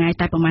មានចម្ងាយ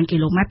តែប្រមាណគី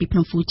ឡូម៉ែត្រពីភ្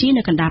នំហ្វូជី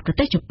នៅកណ្ដាលប្រ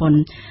ទេសជប៉ុន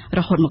រ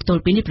ហូតមកទ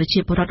ល់ពេលនេះប្រជា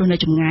ពលរដ្ឋរស់នៅ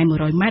ចម្ងាយ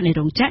100ម៉ែត្រនៃ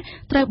រោងចក្រ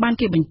ត្រូវបាន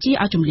គេបញ្ជា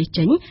ឲ្យជម្លៀស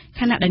ចេញ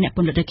ខណៈដែលអ្នកព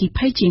លរដ្ឋអគ្គិ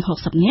ភ័យជាង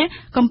60នាក់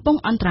កំពុង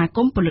អន្តរាគ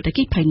មន៍ពលរដ្ឋអគ្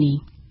គិភ័យនេះ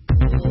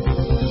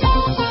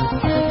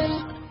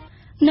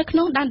នៅក្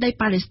នុងដែនដី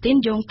ប៉ាឡេស្ទីន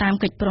យោងតាម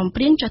កិច្ចព្រម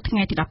ព្រៀងចុះថ្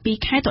ងៃទី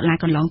12ខែតុលា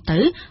កន្លងទៅ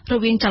រ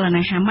វាងចល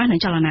នាហាម៉ាស់និង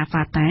ចលនាហ្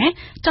វាតា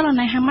ចល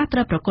នាហាម៉ាស់ត្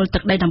រូវប្រគល់ទឹ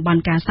កដីតំប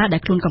ន់កាហ្សាដែ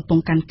លខ្លួនកំពុង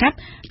កាន់កាប់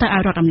ទៅឲ្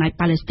យរដ្ឋអំណាច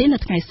ប៉ាឡេស្ទីននៅ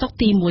ថ្ងៃសុក្រ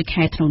ទី1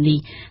ខែធ្នូនេះ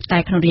តែ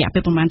ក្នុងរយៈពេ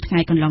លប្រមាណថ្ងៃ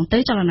កន្លងទៅ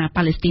ចលនា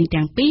ប៉ាឡេស្ទីន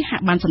ទាំងពីរហា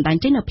ក់បានសម្ដែង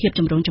ចេញនូវភាព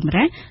ចម្រូងចម្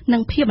រាសនិ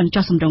ងភាពបញ្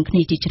ចុះសម្រុងគ្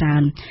នាជាច្រើ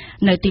ន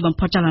នៅទីបំ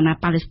ផុតចលនា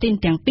ប៉ាឡេស្ទីន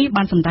ទាំងពីរ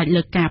បានសម្រេច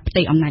លើកការផ្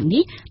ទេរអំណាច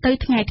នេះទៅ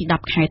ថ្ងៃទី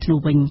10ខែធ្នូ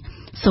វិញ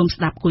សូម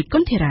ស្ដាប់គួយ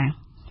គុណធី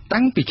រ៉ា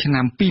តាំងពីឆ្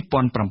នាំ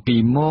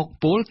2007មក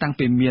ពលតាំង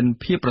ពីមាន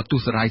ភាពប្រទុះ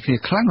សរាយគ្នា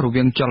ខ្លាំងរ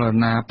វាងចល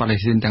នាប៉ាឡេ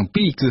ស្ទីនទាំង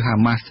ពីរគឺហា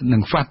ម៉ាស់និ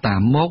ងហ្វាតា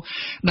មក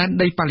ដែន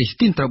ដីប៉ាឡេស្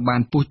ទីនត្រូវបា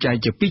នពុះចែក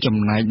ជាពីរចំ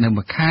ណែកនៅ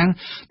ម្ខាង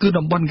គឺ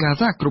តំបន់ហ្គា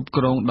ហ្សាគ្រប់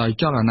គ្រងដោយ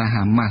ចលនា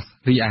ហាម៉ាស់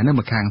រីឯនៅ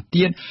ម្ខាង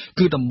ទៀត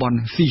គឺតំបន់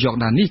ស៊ីយ៉ូ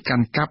ដានីកា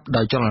ន់កាប់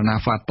ដោយចលនា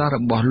ហ្វាតារ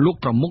បស់លោក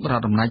ប្រមុខរ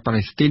ដ្ឋអំណាចប៉ា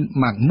ឡេស្ទីន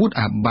ម៉ាក់មូដ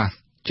អាបាស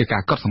ជាកា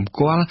រកត់សម្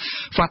គាល់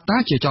Fatah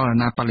ជាចល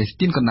នាប៉ាឡេស្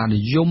ទីនកណ្ដាល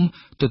និយម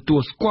ទទួល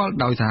ស្គាល់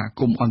ដោយសហ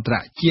គមន៍អន្តរ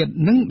ជាតិ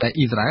និងដែល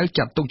អ៊ីស្រាអែល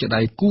ចាត់ទុកជា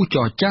ដៃគូច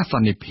រចាស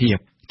ន្តិភាព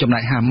ចំណែ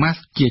ក Hamas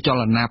ជាច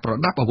លនាប្រ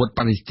ដាប់អាវុធ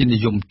ប៉ាឡេស្ទីននិ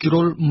យមជ្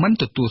រុលមិន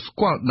ទទួលស្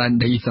គាល់ដែន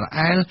ដីអ៊ីស្រា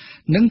អែល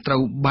និងត្រូ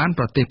វបាន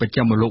ប្រទេសប្រ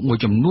ចាំលោកមួយ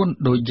ចំនួន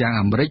ដោយយ៉ាង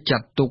អាមេរិកចា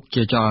ត់ទុក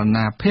ជាចល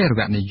នាភេរ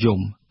វនិយ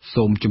ម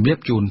សូមជម្រាប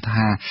ជូន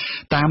ថា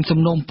តាមសំ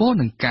ណូមពរ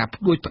នឹងការ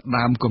ផ្ដួចផ្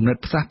ដើមគំនិត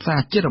ផ្សះផ្សា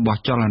ជាតិរបស់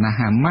ចលនា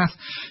Hamas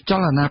ច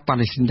លនាប៉ា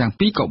ឡេស្ទីនទាំង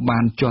ពីរក៏បា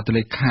នចុះទៅ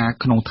លេខា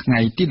ក្នុងថ្ងៃ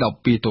ទី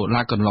12តុ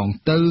លាកន្លង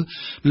ទៅ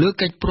លើ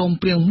កិច្ចព្រម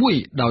ព្រៀងមួយ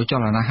ដោយច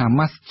លនា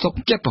Hamas សុខ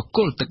ចិត្តប្រគ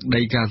ល់ទឹក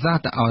ដីហ្គាហ្សា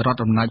ទៅឲ្យរដ្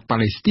ឋអំណាចប៉ា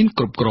ឡេស្ទីន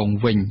គ្រប់គ្រង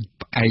វិញ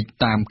ផ្អែក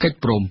តាមកិច្ច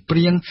ព្រមព្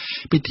រៀង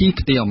ពិធី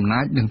ផ្ទេរអំណា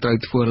ចនឹងត្រូវ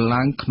ធ្វើ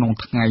ឡើងក្នុង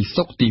ថ្ងៃ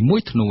សុក្រទី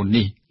1ធ្នូ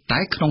នេះតែ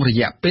ក្នុងរ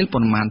យៈពេល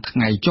ប៉ុន្មានថ្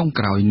ងៃចុង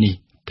ក្រោយនេះ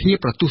ភាព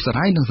ប្រទុស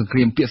រាយនិងសង្គ្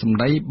រាមពាក្យសម្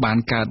ដីបាន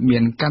កើតមា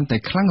នកាន់តែ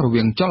ខ្លាំងរ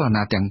វាងចល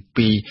នាទាំង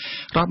ពីរ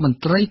រដ្ឋមន្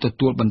ត្រីទ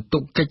ទួលបន្ទុ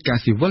កកិច្ចការ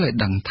ស៊ីវិលឲ្យ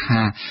ដឹង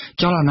ថា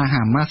ចលនា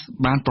Hamas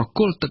បានប្រគ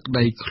ល់ទឹក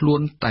ដីខ្លួ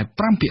នតែ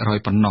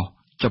 5% ប៉ុណ្ណោះ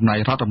ចំណែក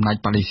រដ្ឋអំណាច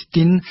ប៉ាឡេស្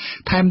ទីន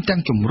ថែមទាំ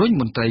ងជំរុញ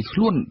មន្ត្រីខ្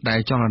លួនដែល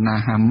ចលនា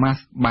Hamas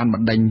បានប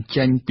ណ្ដេញ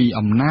ចេញពី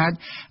អំណាច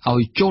ឲ្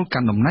យចូលកា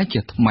ន់តំណែង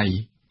ជាថ្មី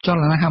ច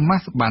លនា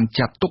Hamas បាន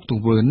ចាត់ទុកទ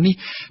ង្វើនេះ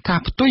ថា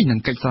ផ្ទុយនឹង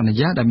កិច្ចសន្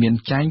យាដែលមាន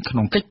ចែងក្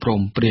នុងកិច្ចព្រ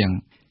មព្រៀង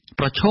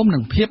ប្រឈមនឹ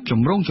ងភាពច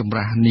ម្រូងចម្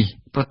រាសនេះ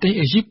ប្រទេស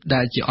អេស៊ីប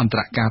ដែលជាអន្ត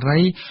រការី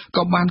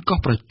ក៏បានកោះ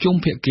ប្រជុំ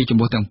ភាគីចំ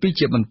ពោះទាំងពីរ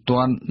ជាបន្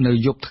ទាន់នៅ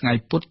យប់ថ្ងៃ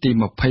ពុធទី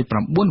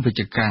29វិច្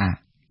ឆិកា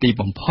ទី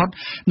បំផុត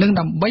និង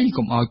ដើម្បី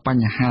កុំឲ្យប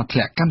ញ្ហាធ្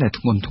លាក់កាន់តែ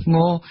ធ្ងន់ធ្ង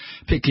រ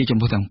ភាគីចំ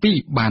ពោះទាំងពីរ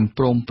បាន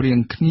ព្រមព្រៀង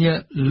គ្នា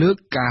លើក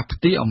ការផ្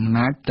ទេរអំ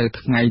ណាចទៅ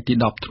ថ្ងៃទី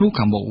10ធ្នូ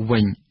ខាងមុខវិ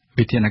ញ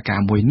វិធានការ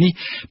មួយនេះ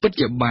ពិត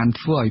ជាបាន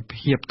ធ្វើឲ្យ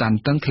ភាពតាន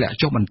តឹងធ្លាក់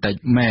ចុះបន្តិច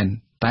មែន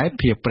តែ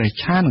ភាពប្រេះ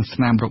ឆានឹងស្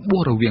នាមរបួ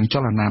សរវាងច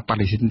លនាប៉ា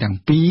ឡេស្ទីនទាំង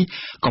ពីរ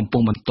កំពុ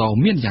ងបន្ត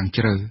មានយ៉ាង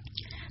ជ្រៅ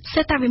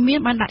សេតាវិមាន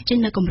បានដាក់ចេញ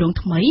នៅគម្រោង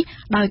ថ្មី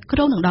ដោយក្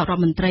រុងនឹងដករដ្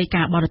ឋមន្ត្រី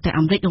ការបរទេស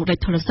អាមេរិកលោក Rex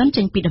Tillerson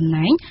ចេញពីតំ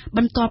ណែងប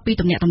ន្ទាប់ពី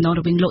ទំនាក់ទំនង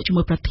រវាងលោកជា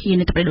មួយប្រធា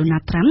នាធិបតី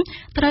Donald Trump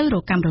ត្រូវរ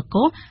កាំរ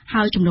កូស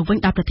ហើយជំនួសវិញ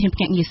ដោយប្រធានភ្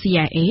នាក់ងារ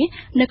CIA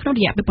នៅក្នុង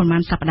រយៈពេលប្រមា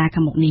ណសប្តាហ៍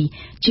ខាងមុខនេះ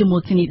ជាមួ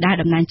យគ្នានេះដែរ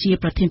តំណាងជា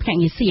ប្រធានភ្នាក់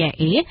ងារ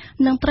CIA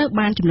នឹងត្រូវ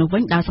បានជំនួសវិ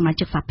ញដោយសមា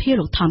ជិកសភា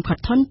លោក Tom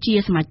Cotton ជា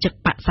សមាជិក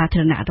បក្សសាធា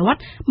រណរដ្ឋ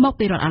មក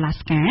ពីរដ្ឋ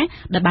Alaska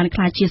ដែលបានក្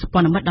លាយជាសម្ព័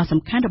ន្ធមិត្តដ៏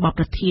សំខាន់របស់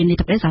ប្រធានា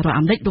ធិបតីសហរដ្ឋ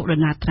អាមេរិកលោក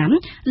Donald Trump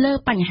លើ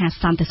បញ្ហា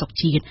សន្តិសុខ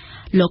ជាតិ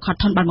លោក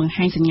Cotton បានបង្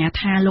ហាញសញ្ញា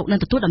ថាលោកនឹង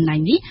ទទួលតំណែង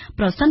នេះ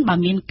ប្រសិនបើ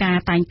មានការ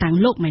តែងតាំង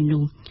លោកមែន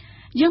នោះ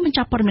យើងបញ្ច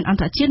ប់ព័ត៌មានអន្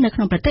តរជាតិនៅក្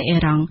នុងប្រទេសអេ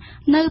រ៉ង់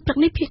នៅព្រឹក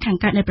នេះភាគខាង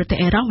កើតនៃប្រទេស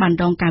អេរ៉ង់បាន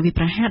រងការវាយ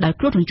ប្រហារដោយ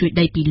គ្រោះរញ្ជួយ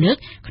ដី2លើក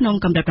ក្នុង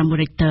កម្រិត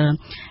6 Richter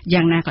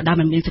យ៉ាងណាក៏ដោយ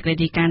មិនមានសេចក្តី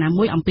រាយការណ៍ណា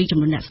មួយអំពីចំ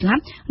នួនអ្នកស្លា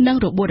ប់និង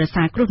របួសដោយ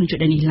សារគ្រោះរញ្ជួយ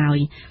ដីនេះឡើយ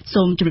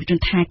សូមជម្រាបជូន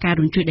ថាការ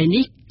រញ្ជួយដី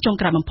នេះចុង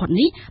ក្រោយបំផុត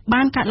នេះ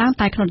បានកើតឡើង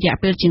តែក្នុងរយៈ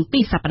ពេលជាង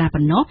2សប្តាហ៍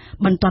ប៉ុណ្ណោះ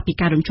បន្ទាប់ពី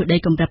ការរញ្ជួយដី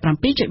កម្រិត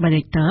 7.3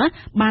 Richter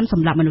បានស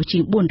ម្លាប់មនុស្សជា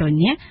ង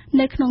400នាក់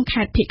នៅក្នុង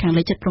ខេត្តភាគខាង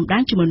លិចជិតព្រំដែ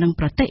នជាមួយនឹង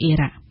ប្រទេសអ៊ី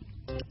រ៉ាក់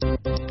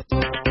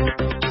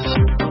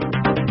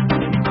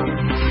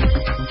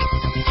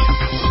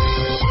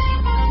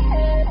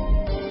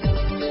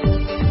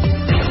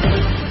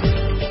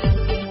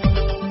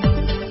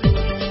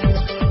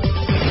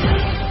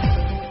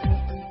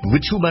វិ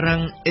ទ្យុបារាំ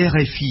ង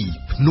RFI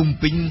ភ្នំ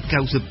ពេញ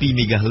 92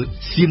 MHz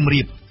សៀម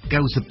រាប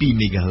 92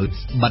 MHz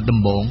បាត់ដំ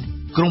បង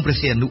ក្រុងព្រះ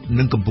សីហនុ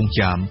និងកំពង់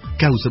ចាម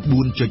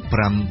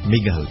 94.5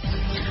 MHz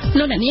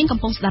លោកអ្នកនាងកំ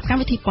ពុងស្ដាប់កម្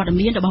មវិធីព័ត៌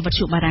មានរបស់វិទ្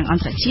យុបារាំងអ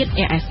ន្តរជាតិ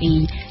RFI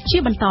ជា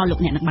បន្តលោក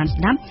អ្នកនឹងបាន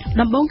ស្ដាប់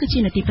ដំបូងគឺជា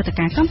នាទីព្រឹត្តិ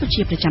ការណ៍កម្ពុ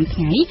ជាប្រចាំថ្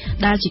ងៃ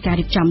ដែលជាការ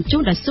រៀបចំជូ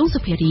នដោយស៊ូសុ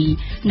ភារី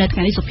នៅថ្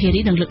ងៃនេះសុភារី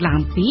នឹងលើកឡើង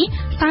អំពី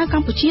តើក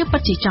ម្ពុជាពិ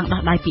តជាចង់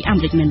ដោះដៃពីអា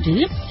មេរិកមែនឬ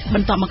ប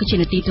ន្តមកគឺជា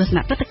នាទីទស្ស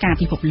នៈព្រឹត្តិការណ៍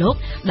ពិភពលោក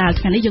ដែល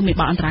ថ្ងៃនេះយើងមាន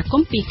បទអន្តរាគម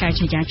ន៍ពីកាយ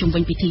ឆាយាជុំវិ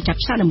ញពិធីចាប់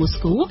ឆ្នោតនៅមូ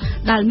ស្គូ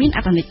ដែលមានអ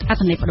ត្ថ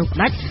ន័យបដូរផ្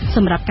ដាច់ស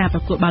ម្រាប់ការប្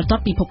រកួតបាល់ទា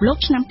ត់ពិភពលោក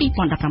ឆ្នាំ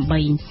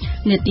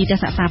2018នាទីទេស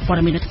សារព័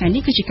ត៌មាននៅថ្ងៃ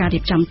នេះគឺជាការរៀ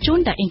បចំជូន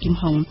ដោយអេងគឹម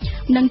ហុង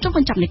និងចុងប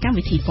ញ្ចប់នៃកម្ម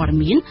វិធីព័ត៌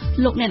មាន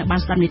លោកអ្នកនឹងបា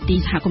នស្ដាប់នាទី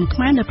សហគមន៍ខ្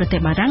មែរនៅប្រទេស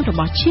បារាំងរប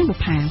ស់ឈៀងបុ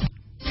ផា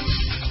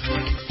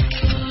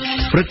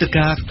ព្រឹត្តិ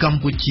ការណ៍កម្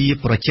ពុជា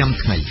ប្រចាំ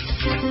ថ្ងៃ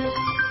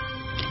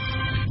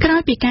ក្រោ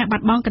យពីការបា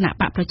ត់បង់គណៈ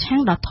បកប្រឆាំង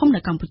ដ៏ធំនៅ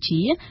កម្ពុជា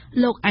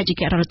លោកឯកអគ្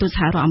គរដ្ឋទូតស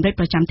ហរដ្ឋអាមេរិក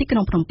ប្រចាំទីក្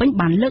រុងភ្នំពេញ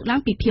បានលើកឡើង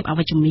ពីភាពអ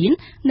វិជ្ជមាន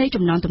នៃ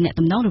ចំណងទំនាក់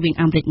ទំនងរវាង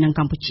អាមេរិកនិង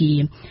កម្ពុជាឯ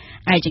ក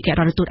អគ្គ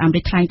រដ្ឋទូតអាមេ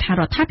រិកថ្លែងថា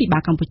រដ្ឋាភិបា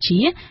លកម្ពុជា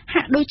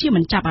ហាក់ដូចជា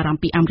មិនចាប់អារម្ម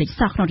ណ៍ពីអាមេរិក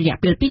សោះក្នុងរយៈ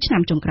ពេល2ឆ្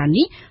នាំចុងក្រោយ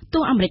នេះ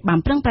ទោះអាមេរិកបាន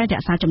ប្រឹងប្រែងរ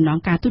ក្សាចំណង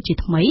ការទូតជា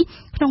ថ្មី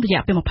ក្នុងរ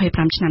យៈពេល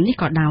25ឆ្នាំនេះ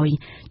ក៏ដោយ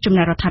ចំ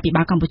ណែករដ្ឋាភិ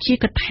បាលកម្ពុជា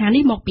គិតថា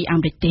នេះមកពីអា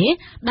មេរិកទេ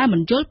ដែលមិ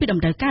នយល់ពីត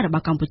ម្រូវការរប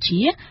ស់កម្ពុជា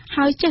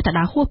ហើយចេះតែ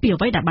ដើរហួសពី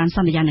អ្វីដែលបានស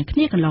ន្យានឹងគ្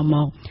នាកន្លងម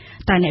ក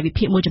តែអ្នកវិ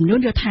ភាគមួយចំនួន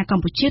យល់ថាក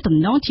ម្ពុជាទំ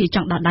នងជាច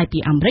ង់ដោះដៃពី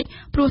អាមេរិក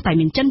ព្រោះតែ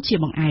មានចិនជា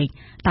បង្អែក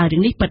តើរឿ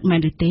ងនេះពិតមែន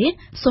ឬទេ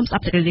សូมស្ដា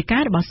ប់សេចក្តីរាយកា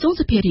រណ៍របស់ស៊ូ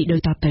សុភារីដូ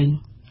ចតទៅ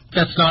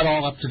That's not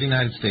all up to the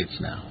United States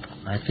now.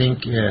 I think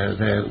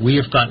we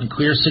have gotten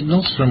clear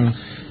signals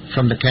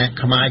from the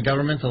Khmer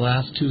government the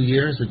last 2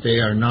 years that they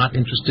are not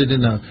interested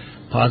in a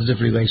positive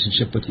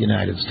relationship with the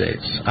United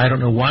States. I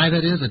don't know why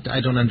that is. I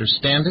don't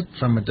understand it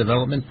from a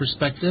development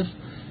perspective,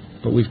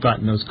 but we've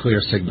gotten those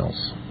clear signals.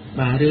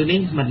 បាទរឿង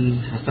នេះមិន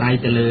អាស្រ័យ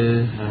ទៅលើ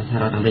សហ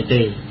រដ្ឋអាមេរិក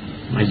ទេ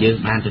mà dương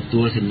ban từ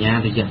tua thành nhà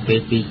từ giờ về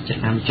ពីឆ្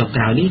នាំចុង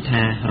ក្រោយនេះ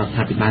ថារដ្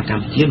ឋាភិបាលក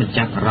ម្ពុជាមិន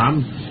ចាប់អារម្ម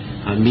ណ៍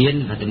មាន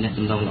តំណែង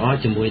តំណងល្អ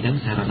ជាមួយនឹង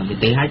សហរដ្ឋអាមេរិក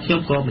ទេហើយខ្ញុំ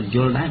ក៏មិនយ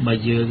ល់ដែរបើ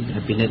យើង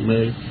ពិនិត្យមើ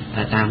ល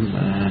តាម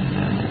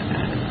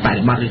ប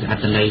រិបទឬអ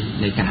ត្ថន័យ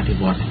នៃការអភិ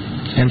វឌ្ឍ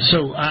And so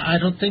I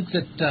don't think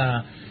that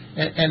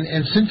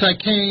and since I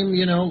came,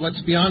 you know,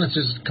 let's be honest,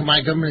 the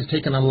Khmer government has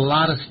taken a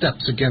lot of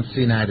steps against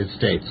the United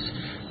States.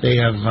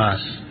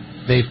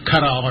 They've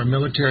cut all our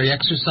military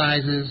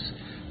exercises.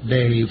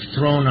 They've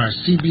thrown our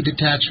CB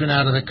detachment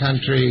out of the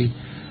country.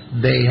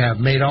 They have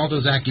made all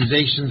those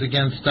accusations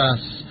against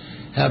us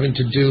having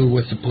to do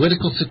with the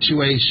political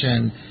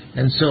situation.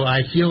 And so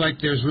I feel like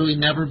there's really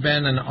never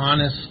been an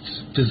honest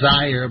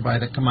desire by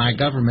the Khmer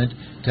government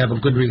to have a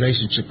good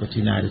relationship with the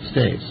United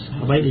States.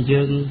 អ្វីដែល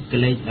យើងក៏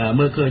លេច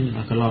មើលឃើញ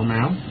កន្លងម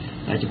ក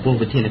ចំពោះ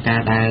វិធានការ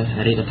ដែល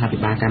រដ្ឋាភិ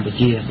បាលកម្ពុ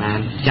ជាបាន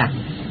ចាត់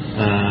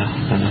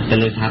ទៅ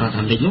លើសហរដ្ឋ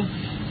អាមេរិកនោះ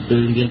គឺ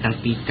មានតាំង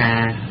ពីកា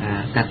រ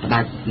កាត់ផ្តា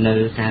ច់នៅ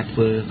ការធ្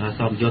វើ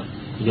សមយុទ្ធ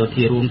យោ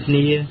ធារួមគ្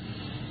នា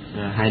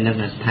ហើយនឹង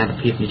ស្ថាន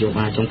ភាពនយោ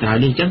បាយចុងក្រោយ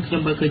នេះអញ្ចឹងខ្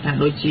ញុំមើលឃើញថា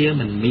ដូចជា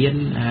មិនមាន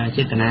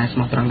ចេតនាស្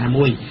មោះត្រង់ណា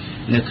មួយ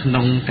នៅក្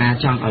នុងការ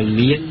ចង់ឲ្យ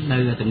មាននៅ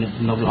ទំនាក់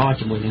ទំនងល្អ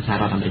ជាមួយនឹងសហ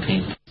រដ្ឋអាមេរិកទេ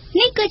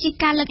នេះគឺជា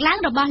ការលើកឡើង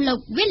របស់លោក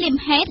William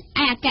Head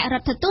ឯកអគ្គរ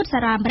ដ្ឋទូតសហ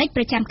រដ្ឋអាមេរិក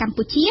ប្រចាំកម្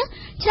ពុជា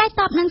ឆ្លើយ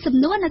តបនឹងសំ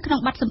ណួរនៅក្នុង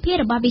បទសម្ភាស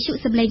ន៍របស់វិទ្យុ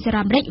សំឡេងសហរ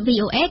ដ្ឋអាមេរិក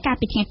VOA កាល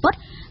ពីថ្ងៃពុធ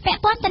ពា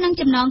ក់ព័ន្ធទៅនឹង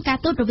ចំណងការ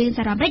ទូតរវាងស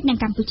ហរដ្ឋអាមេរិកនិង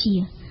កម្ពុជា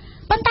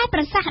ប៉ុន្តែប្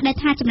រសាសន៍ដែល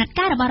ថាចំណាត់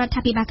ការរបស់រដ្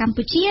ឋាភិបាលកម្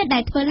ពុជាដែ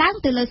លធ្វើឡើង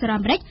ទៅលើសហរ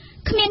ដ្ឋអាមេរិក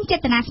គ្មានចេ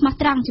តនាស្មោះ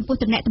ត្រង់ចំពោះ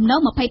ទំនាក់ទំនង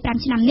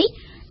25ឆ្នាំនេះ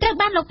ត្រូវ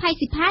បានលោកផៃ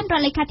ស៊ីផានរ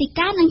ដ្ឋលេខាធិ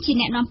ការនិងជា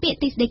អ្នកនាំពាក្យ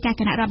ទីស្តីការ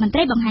គណៈរដ្ឋមន្ត្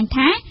រីបង្ហាញ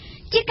ថា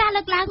ជាការ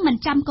លើកឡើងមិន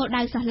ចំគោល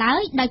ដៅសោះឡើ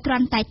យដោយគ្រា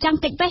ន់តែចង់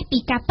គេចវេះពី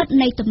ការពិត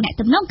នៃទំនាក់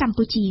ទំនងកម្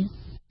ពុជា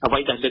អ្វី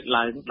ដែលលើក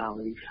ឡើងដោ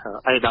យ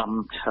អាដាម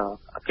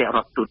អគ្គរ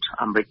ដ្ឋទូត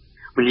អាមេរិក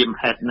William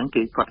Head នឹង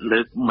គឺគាត់លើ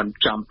កមិន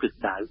ចំទិស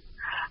ដៅ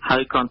ហើ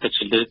យគ្រាន់តែ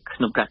ជាលើកក្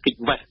នុងការគេច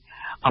វេះ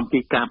អំពី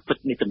ការពិត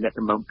នៃទំនាក់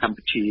ទំនងកម្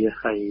ពុជា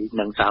ហើយ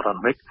និងសហរដ្ឋ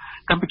អាមេរិក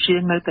កម្ពុជា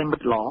នៅតែមិ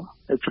ត្តល្អ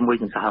ជាមួយ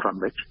នឹងសហរដ្ឋអា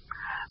មេរិក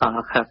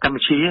កម្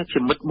ពុជាជា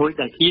មិត្តមួយ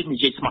ដែលហ៊ាននិ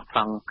យាយស្មោះត្រ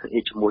ង់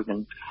ជាមួយនឹង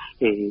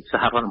ស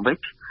ហរដ្ឋអាមេរិក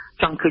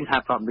ចង់ឃើញសហ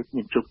រដ្ឋអាមេរិក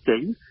មានជោគជ័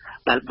យ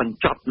ដែលបញ្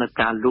ចប់នៅ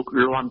ការលូក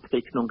លាន់ផ្ទៃ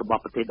ក្នុងរប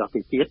ស់ប្រទេសដ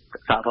ទៃទៀត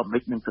សហរដ្ឋអាមេ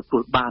រិកនឹងទទួ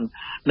លបាន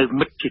នៅ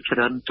មិត្តជាច្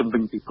រើនជំនា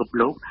ញពិភព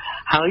លោក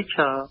ហើយ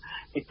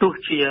ទោះ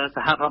ជាស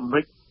ហរដ្ឋអាមេ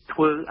រិកធ្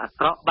វើអា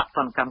ក្រក់បាក់ស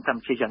ន្តិកម្មក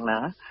ម្ពុជាយ៉ាងណា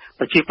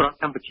ប្រជាប្រដ្ឋ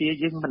កម្ពុជា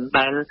យើងមិន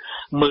ដែល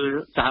មើល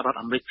សហរដ្ឋ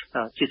អាមេរិក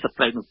ជាស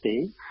ត្រូវនោះទេ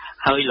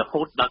ហើយរ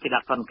ហូតដល់គេដា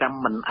ក់សន្តិកម្ម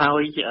មិនអោ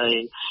យ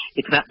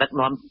ឯថ្នាក់ដឹក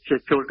នាំ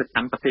ចូលទៅ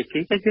កាន់ប្រទេសគេ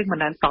តែយើងមិន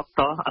ដែលតប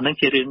តអានឹង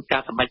ជារឿងកា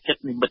រសម្រេចចិត្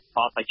តនៃមិត្តផល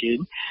របស់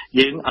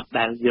យើងអត់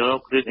ដែលយក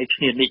រឿងអីគ្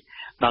នានេះ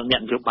ដល់អ្ន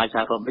កនយោបាយស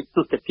ហរដ្ឋអាមេរិក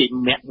ទោះតែគេ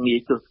មាក់ងាយ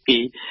ទោះគេ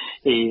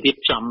រៀប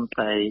ចំ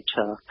តែ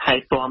ថែ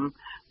ទាំ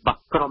បា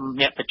ក់ក្រុម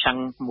អ្នកប្រឆាំង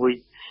មួយ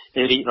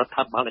រីរដ្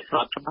ឋាភិបាលស្រ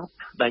បច្បាប់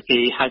ដែលគេ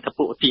ហៅថា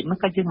ពួកទីមហ្នឹង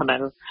ក៏យើងមិនដែល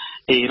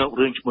រក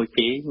រឿងជាមួយ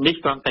គេនេះ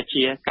គ្រាន់តែ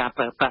ជាការ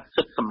ប្រើប្រាស់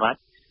សិទ្ធិសម្រាប់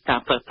ការ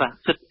ប្រើប្រាស់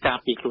សិទ្ធិការ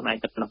ពារខ្លួនឯង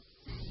តែប៉ុណ្ណោះ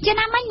យ៉ាង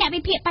ណាមិញអ្នក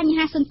វិភាគបញ្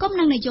ហាសង្គម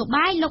និងនយោ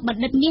បាយលោកប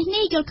ណ្ឌិតមាស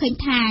នេះយល់ឃើញ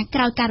ថាក្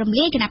រោយការរំ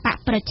លាយគណៈបក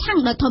ប្រឆាំង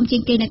ដ៏ធំជា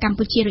ងគេនៅកម្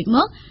ពុជារួចម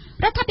ក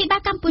រដ្ឋាភិបា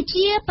លកម្ពុ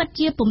ជាពិត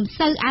ជាពុំ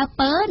សូវអើ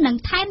ពើនិង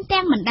ថែម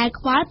ទាំងមិនដែល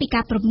ខ្វល់ពី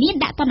ការព្រមាន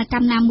ដាក់ទណ្ឌក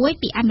ម្មណាមួយ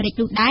ពីអាមេរិក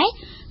នោះដែរ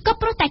ក៏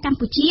ព្រោះតែកម្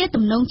ពុជា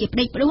ទំនងជាផ្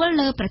ដេកផ្ដួល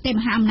លើប្រទេសម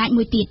ហាអំណាច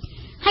មួយទៀត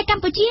ហើយក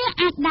ម្ពុជា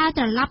អាចដើរ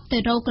ត្រឡប់ទៅ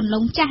រកកន្ល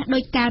ងចាស់ដោ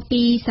យកាល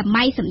ពីស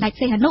ម័យសម្ដេច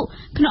សីហនុ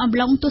ក្នុងអំ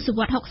ឡុងទសវ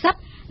ត្សរ៍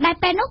60ដែល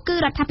ពេលនោះគឺ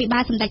រដ្ឋាភិបា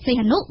លសម្ដេចសី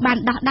ហនុបាន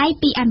ដោះដៃ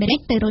ពីអាមេរិក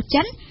ទៅរក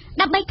ចិន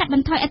ដើម្បីកាត់ប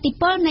ន្ថយឥទ្ធិ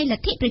ពលនៃល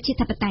ទ្ធិប្រជា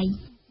ធិបតេយ្យ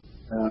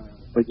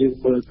បើយើង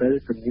មើលទៅ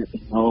ទំនាក់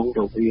ទំនង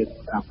រវាង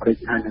អាមេរិក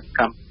ហើយនិង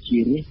កម្ពុជា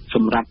នេះស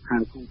ម្រាប់ខា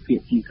ងភូមិភាគ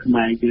ទីខ្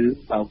មែរយើង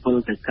បើវិល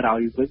ទៅក្រោយ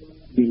វិញ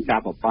មានកា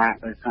របបាក់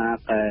ដោយសារ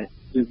តែ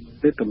យើង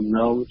ទៅទំន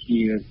ងជា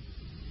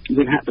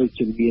វាហាក់ដូច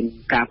ជាមាន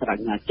ការបដិ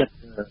ញ្ញាចិត្ត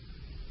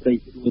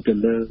ទៅ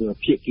លើ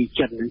ភាគី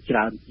ចិននឹងច្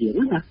រើនជាង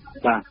ណា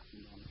បាទ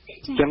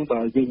អញ្ចឹងបើ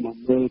យើងមក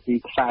មើលពី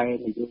ខ្សែ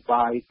នយោ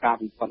បាយការ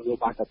វិវត្តនយោ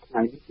បាយទៅថ្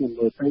ងៃនេះខ្ញុំ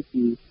មើលទៅ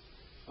គឺ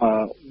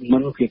មិ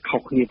នវាខុ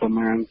សគ្នាប្រ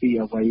មាណពី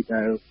អ្វី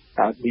ដែល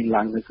កើតមាន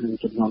ឡើងនៅក្នុង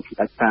ចំណងសម្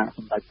ដេចតា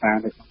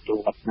នៅក្នុងចូល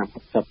ឆ្នាំ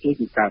60នេះ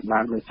គឺកើតឡើ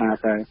ងដោយសារ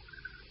តែ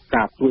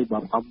ការព្រួយបា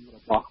រម្ភរ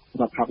បស់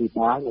រដ្ឋាភិ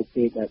បាលនៅ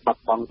ពេលដែលបា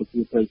ត់បង់ប្រ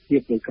ជាប្រិយភាព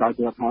ដោយក្រោយ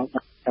ពីរដ្ឋាភិបាល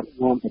ដឹក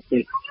នាំប្រទេ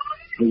ស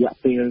រយៈ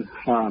ពេល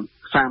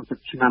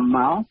30ឆ្នាំម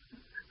ក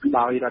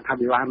ដោយរដ្ឋា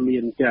ភិបាលមា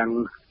នទាំង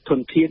ធន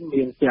ធាន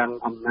មានទាំង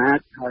អំណាច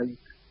ហើយ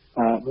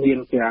មាន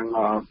ទាំង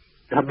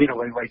ថាមានអ្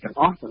វីៗទាំង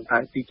អស់ប៉ុន្តែ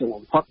ទីចុង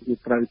បំផុតវា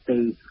ត្រូវទៅ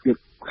វា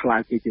ខ្លា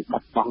ចជាបា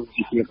ត់បង់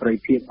ជាប្រិយ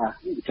ភាពបាទ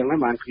អញ្ចឹងហើយ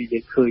បានគឺយើ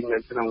ងឃើញនៅ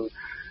ក្នុង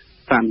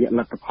តាមរយៈ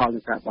លទ្ធផល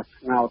នៃការបោះ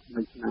ឆ្នោត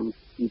នៅឆ្នាំ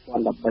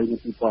2013និង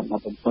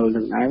2017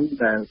នឹងឯង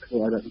ដែលធ្វើ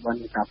ឲ្យរដ្ឋាភិបាល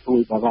មានការព្រួ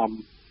យបារម្ភ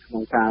ក្នុ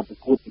ងការប្រ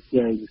កួតប្រ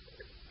ជែង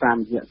តាម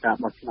រយៈការ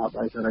បោះឆ្នោត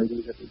ដោយសេរីនិ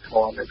ងយុត្តិធ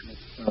ម៌នៅក្នុ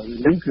ង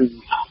នេះគឺ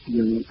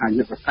យើងអាច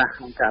យុទ្ធសាស្ត្រ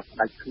ក្នុងការផ្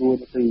ដាច់ខ្លួន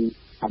ពី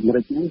អាមេ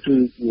រិកហ្នឹងគឺ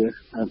ជា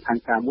ផែន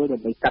ការមួយដើ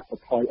ម្បីកាត់ប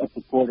ន្ថយឥទ្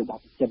ធិពលរបស់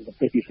ប្រទេ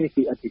សពិសេស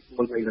គឺឥទ្ធិព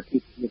លនៃរដ្ឋា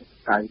ភិបាល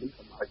កាយនេះ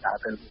កុំឲ្យកើត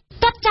ទៅ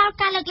ទប់ចោល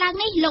ការលើកឡើង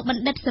នេះលោកប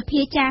ណ្ឌិតសភា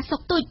ចាសុ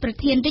កទូចប្រ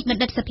ធានរាជប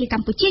ណ្ឌិតសភាក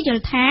ម្ពុជាយ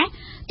ល់ថា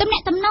ទំនា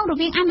ក់ទំនងរ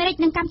វាងអាមេរិក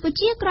និងកម្ពុ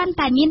ជាគ្រាន់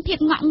តែមានភាព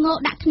ងក់ងល់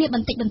ដាក់គ្នាប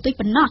ន្តិចបន្តួច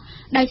ប៉ុណ្ណោះ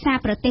ដោយសារ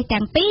ប្រទេស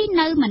ទាំងពីរ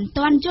នៅមិន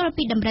ទាន់យល់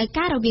ពីតម្រូវ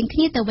ការរវាងគ្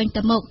នាទៅវិញ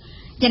ទៅមក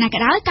យ៉ាងណាក៏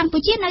ដោយកម្ពុ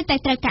ជានៅតែ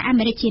ត្រូវការអា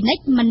មេរិកជានិច្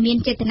ចមិនមាន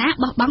ចេតនា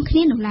បោះបង់គ្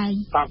នានោះឡើយ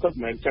តាមពិតមិ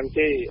នមែនចឹង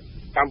ទេ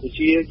កម្ពុ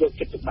ជាយក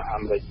ចិត្តទុកដាក់អា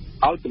មេរិក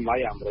ឲ្យតម្លៃ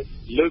អាមេរិក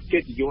លើកកិ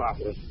ត្តិយសអា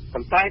មេរិក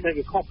ប៉ុន្តែដែល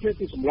វាខុសគ្នា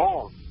គឺសម្ល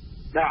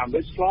ដែលអាមេ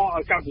រិកស្ល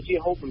ឲ្យកម្ពុជា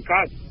ហូបមិន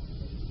កើត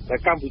តែ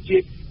កម្ពុជា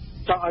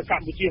ចង់ឲ្យក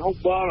ម្ពុជាហូប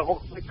ប័រហូប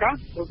មិនកើត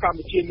ព្រោះកម្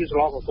ពុជាមានស្ល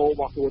កកូររ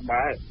បស់ខ្លួន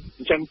ដែរ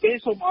អញ្ចឹងទេ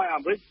សូមឲ្យអា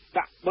មេរិក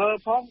ដាក់ប័រ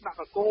ផងដាក់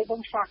កកូរផ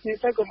ងឆ្លាស់គ្នា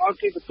ទៅកុំឲ្យ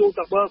គេទទួល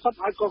តែប័រសុទ្ធ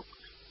ហើយក៏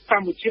ក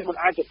ម្ពុជាមិន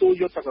អាចទទួល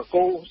យកតែក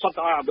កូរសុទ្ធ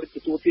ឲ្យអាមេរិកទ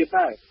ទួលទៀត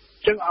ដែរ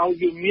អញ្ចឹងឲ្យ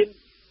វាមាន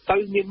ទៅ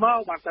មានមក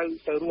បាន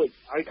ទៅរួច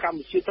ហើយកម្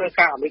ពុជាត្រូវ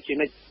ការអាមេរិកជា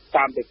និច្ច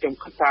តាមតែខ្ញុំ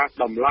គិតថា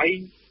តម្លៃ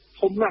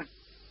ធំណាស់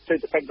សេ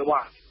ដ្ឋកិច្ចរប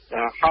ស់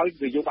ហើយ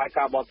នយោបាយ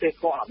ការបរទេស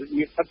ក៏អាមេរិក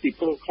មានឥទ្ធិ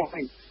ពលខ្លាំ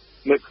ង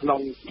នៅក្នុង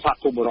សហ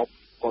គមន៍អឺរ៉ុប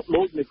ក៏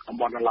ដូចនៅតំ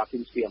បន់ឡាទី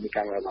នអាមេរិក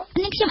ដែរ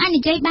នេះខ្ញុំអាច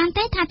និយាយបាន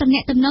ទេថាទំនា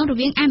ក់ទំនងរ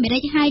វាងអាមេរិ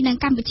កហើយនិង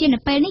កម្ពុជានៅ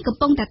ពេលនេះកំ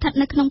ពុងតែស្ថិត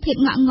នៅក្នុងភាព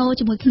ងក់ងល់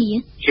ជាមួយគ្នា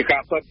ជាកា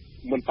រពិត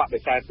មិនបដិ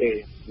សេធទេ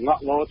ង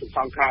ក់ងល់ទាំងស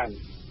ងខាង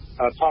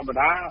ធម្ម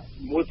តា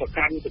មួយប្រ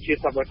កាន់ប្រជា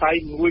ធិបតេយ្យ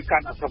មួយកា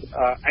ន់ឯ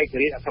ក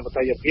រាជ្យអធិប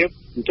តេយ្យភាព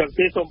អញ្ចឹង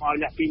ទេសូមឲ្យ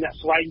អ្នក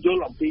ស្វែងយ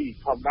ល់អំពី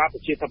ធម្មតាប្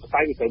រជាធិបតេ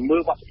យ្យវាត្រូវមើ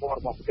លវប្បធម៌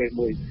របស់ប្រទេស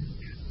មួយ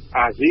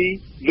អាស៊ី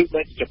លើក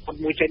តែជប៉ុន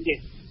មួយចេញទេ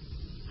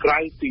ក្រៅ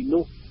ពី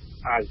នោះ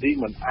អាស៊ី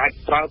មិនអាច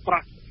ប្រើប្រា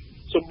ស់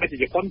សូម្បីតែ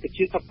ជប៉ុនប្រ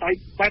ជាធិបតេយ្យ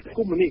បែប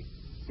កុម្មុយនីស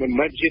មិន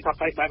មែនប្រជាធិប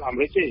តេយ្យបែបអា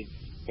មេរិកទេ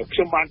ខ្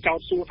ញុំបានចោទ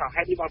សួរថា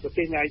ហេតុនេះបានប្រ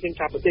ទេសណាអញ្ចឹង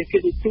ថាប្រទេសគេ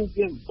ដូចទូ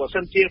វិញបើ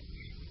សិនជា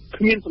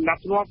គ្មានសម្ដា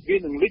ប់ធ្នាប់វា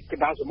នឹងលិចក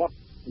ណ្ដាលសមុទ្រ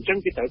អញ្ចឹង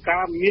គេត្រូវកា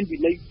រមានវិ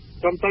ន័យ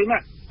ត្រឹមត្រូវណា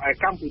ស់ហើយ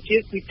កម្ពុជា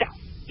គឺចាក់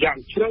យ៉ាង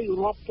ជ្រៅ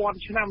រាប់ពាន់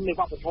ឆ្នាំនៃ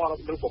វប្បធម៌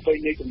និងប្រពៃ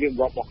ណីទំនៀមទ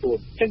ម្លាប់របស់ខ្លួន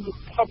អញ្ចឹង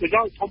ផលប្រ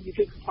យោជន៍ធំជា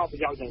ងផលប្រ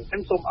យោជន៍ហ្នឹងអញ្ចឹ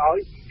ងសូមឲ្យ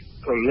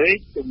ក្រឡេក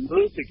ទៅ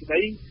មើលសេចក្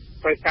តី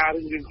ត្រូវការ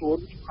រឿងខ្លួន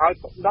ឲ្យ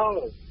ផ្ដ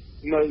ល់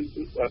នៅ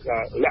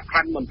លក្ខខ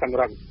ណ្ឌមិនតឹង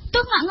រ៉ឹង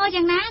ទោះងក់ងល់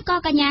យ៉ាងណាក៏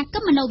កញ្ញាកឹ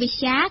មមនោវិជ្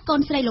ជាកូ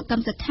នស្រីលោកកឹ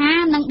មសុខា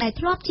និងដែល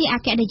ធ្លាប់ជាអ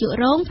គ្គនាយក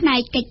រងផ្នែក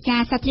កិច្ចកា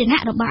រសាធារណៈ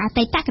របស់អ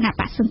តីតគណៈ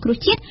បក្សសង្គ្រោះ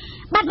ជាតិ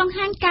បានបង្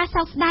ហាញការ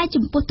សោកស្ដាយ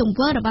ចំពោះទង្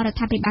វើរបស់រដ្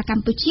ឋាភិបាលក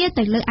ម្ពុជា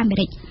ទៅលើអាមេ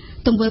រិក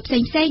ទង្វើផ្សេ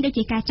ងៗដូច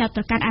ជាការចោទ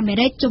ប្រកាន់អាមេ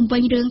រិកជុំវិ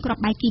ញរឿងគ្រា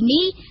ប់បែកគី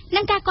មី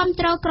និងការគាំ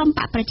ទ្រក្រុមប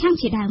កប្រឆាំង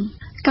ជាដើម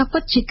ក៏ពិ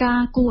តជាការ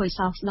គួរឲ្យ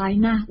សោកស្ដាយ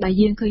ណាស់ដែល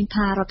យើងឃើញ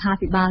ថារដ្ឋា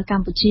ភិបាលក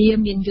ម្ពុជា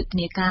មានយុទ្ធ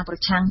នាការប្រ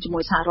ឆាំងជាមួ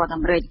យសហរដ្ឋ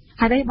អាមេរិក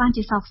ហើយដែលបាន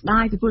ជាសោកស្ដា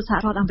យពីព្រោះសហ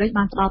រដ្ឋអាមេរិក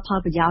បានផ្ដល់ផល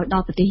ប្រយោជន៍ដ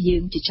ល់ប្រទេសយើ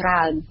ងជាច្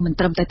រើនមិន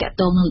ត្រឹមតែតាក់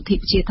ទងនឹងលទ្ធិ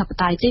ប្រជាធិប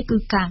តេយ្យទេគឺ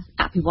ការ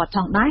អភិវឌ្ឍផ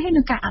ងដែរហើយ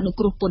និងការអនុ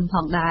គ្រោះពន្ធផ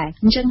ងដែរ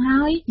អញ្ចឹង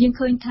ហើយយើង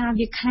ឃើញថា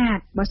វាខាត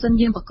បើសិន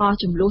យើងបង្ក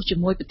ចំនួនជា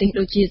មួយប្រទេស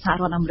ដូចជាសហ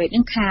រដ្ឋអាមេរិក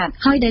នឹងខាត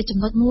ហើយដែលចំ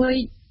ណុចមួយ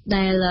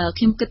ដែល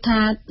ខ្ញុំគិតថា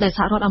ដែលស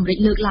ហរដ្ឋអាមេរិក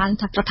លើកឡើង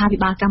ថារដ្ឋាភិ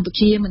បាលកម្ពុ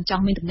ជាមិនច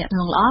ង់មានទំនាក់ទំ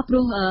នងល្អព្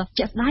រោះ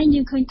ជាក់ស្ដែងយើ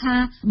ងឃើញថា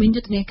មាន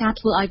យុទ្ធនាការ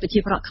ធ្វើឲ្យប្រជា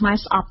ពលរដ្ឋខ្មែរ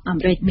ស្អប់អា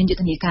មេរិកមានយុ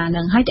ទ្ធនាការ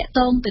នឹងហើយតាក់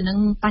ទងទៅនឹង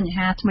បញ្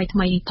ហាថ្មី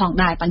ផង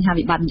ដែរបញ្ហា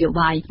វិបត្តិនយោ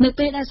បាយនៅ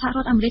ពេលដែលសហរ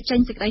ដ្ឋអាមេរិកចេញ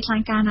សេចក្តីថ្លែ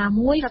ងការណ៍ណា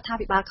មួយរដ្ឋា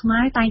ភិបាលខ្មែ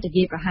រតែងតែ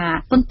វាយប្រហារ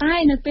ប៉ុន្តែ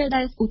នៅពេល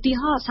ដែលឧទា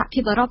ហរណ៍សហភា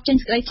ពអឺរ៉ុបចេញ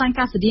សេចក្តីថ្លែង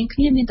ការណ៍ស្តៀងគ្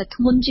នាមានតែ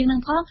ធ្ងន់ជាងនឹង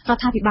ផងរ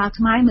ដ្ឋាភិបាល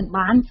ខ្មែរមិន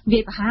បានវា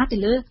យប្រហារទៅ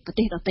លើប្រ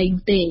ទេសដទៃ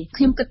នោះទេ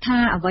ខ្ញុំគិតថា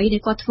អ្វីដែ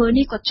លគាត់ធ្វើ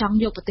នេះគាត់ចង់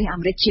យកប្រទេសអា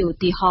មេរិកជាឧ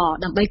ទាហរណ៍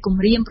ដើម្បីគំ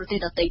រាមប្រទេស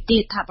ដទៃទៀ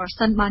តថាបើ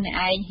សិនបានអ្នក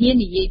ឯងហ៊ាន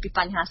និយាយពីប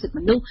ញ្ហាសិទ្ធិម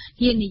នុស្ស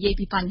ហ៊ាននិយាយ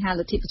ពីបញ្ហា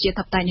លទ្ធិប្រជា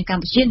ធិបតេយ្យនៅក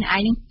ម្ពុជាអ្នកឯ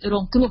ងនឹងរ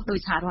ងគ្រោះដោយ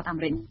សហរដ្ឋអា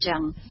មេរិកអញ្ចឹ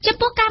ងចំ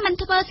ពោះការមិន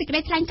ធ្វើសេចក្តី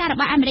ថ្លែងការណ៍រ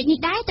បស់អាមេរិកនេះ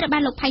ដែរត្រូវបា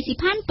នលោកផៃស៊ី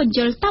ផានបញ្យ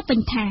ល់តបវិ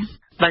ញថា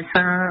ដោយ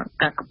សារ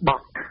ការក្ប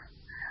ត់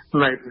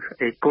នៅ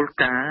គោល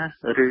ការណ៍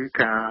ឬ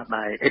ការ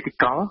ដែល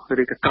ethical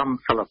ឬក៏ក្រម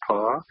សីលធ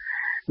ម៌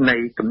នៃ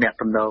ទំនាក់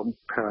ទំនង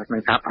នៅ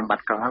សហប្រតិប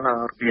ត្តិការរ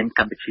វាងក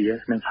ម្ពុជា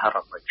និងសហរ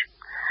ដ្ឋអាមេរិក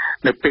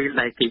នៅពេល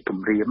ដែលគេគ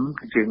ម្រាម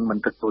យើងមិន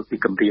ទទួលពី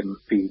គម្រាម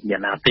ពីអ្នក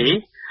ណាទេ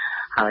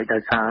ហើយដោ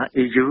យសារ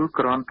EU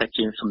គ្រាន់តែ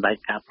ជាសម្ដែង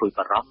ការព្រួយ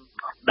បារម្ភ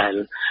ដែល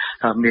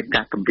មាន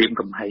ការគម្រាម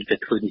កំហែងទៅ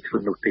ធ្វើនេះធ្វើ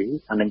នោះទេ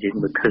អានឹងយើង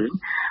មើលឃើញ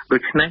ដូ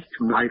ច្នេះច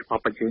ម្លើយរប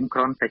ស់ប្រជាជនគ្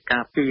រាន់តែកា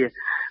រពារ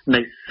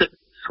នៅសិទ្ធិ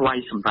ស្វ័យ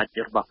សម្រេច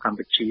របស់កម្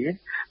ពុជា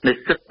នៅ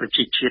សិទ្ធិប្រ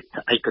ជាជាតិ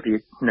ឯករា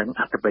ជ្យនិង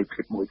អធិបតេយ្យ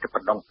ភាពមួយទៅ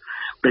ប៉ុណ្ណោះ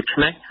ដូច្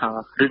នេះ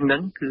រឿងហ្នឹ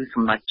ងគឺស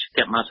ម្ដេចព្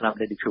រះមហាក្សត្រ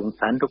នៃជួន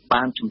សែនលោក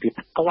បានជំរាប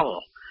ផ្ទាល់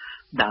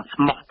ដែល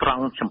ស្មោះត្រ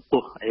ង់ចំ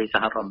ពោះស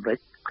ហរដ្ឋអាមេរិក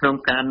ក្នុង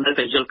ការនៅ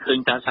តែយល់ឃើញ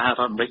ថាសហរដ្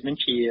ឋអាមេរិកនឹង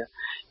ជា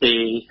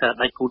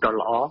ដៃគូដ៏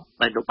ល្អ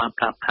ដែលលោកបាន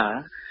ប្រាប់ថា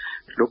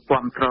លោក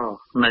គាំទ្រ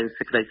នៅ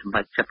សេចក្តីសម្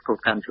រេចចិត្តគោល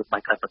ការណ៍នយោបា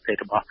យក្រៅប្រទេស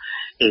របស់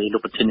លោ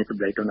កប្រធានាធិប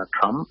តី Donald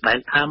Trump ដែល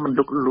ថាមិន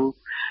លុកលូ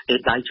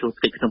ដៃចូល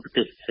ស្ថិតក្នុងប្រ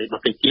ទេសដ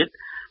ទៃទៀត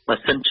បើ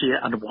សិនជា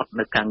អនុវត្ត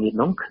នៅការងារ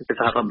នោះគឺ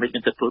សហរដ្ឋអាមេរិកនឹ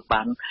ងទទួល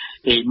បាន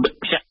មិត្ត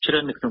ភ័ក្តិច្រើ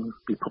ននៅក្នុង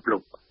ពិភពលោ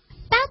ក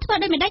តើធ្វើ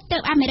ដូចម្ដេចទើ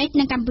បអាមេរិក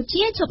និងកម្ពុ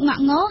ជាជប់ង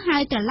ក់ងល់ហើ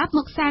យត្រឡប់ម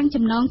កសាង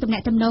ចំណងទំនា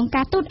ក់ទំនង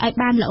ការទូតឲ្យ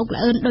បានល្អុក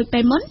ល្អឿនដូចពេ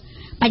លមុន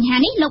បញ្ហា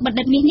នេះលោកបណ្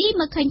ឌិតមាសនេះ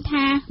មើលឃើញ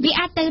ថាវា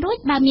អាចទៅរួច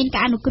បើមានកា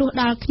រអនុគ្រោះ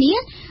ដល់គ្នា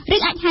ឬ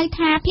អាចហៅ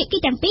ថាភាគី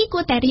ទាំងពីរគួ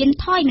រតែរៀន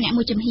ថយម្នាក់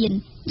មួយជំហាន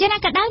យ៉ាងណា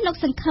ក៏ដោយលោក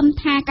សង្ឃឹម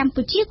ថាកម្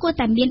ពុជាគួរ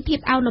តែមានភាព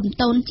អោលំ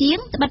ទោនជាង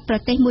ត្បិតប្រ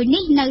ទេសមួយ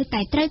នេះនៅ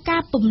តែត្រូវកា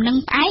រពំនឹង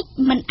ផ្អែក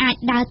មិនអាច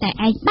ដើរតែ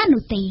ឯងបាន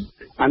នោះទេ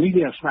អានេះ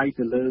វាអាស្រ័យ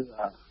ទៅលើ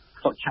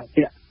សុខឆន្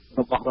ទៈ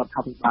របស់រដ្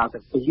ឋាភិបាល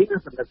ទាំងពីរណា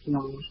សម្រាប់ខ្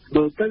ញុំ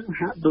មើលទៅ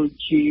ហាក់ដូច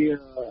ជា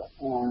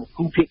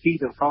គូភាគី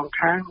ទាំងសង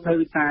ខាងនៅ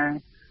តែ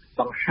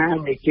បង្ហាញ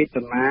នៃចេត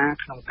នា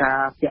ក្នុងកា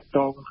រតាក់ទ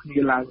ងគ្នា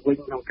ឡើងវិញ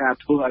ក្នុងការ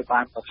ធ្វើឲ្យ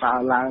បានប្រសើរ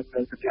ឡើង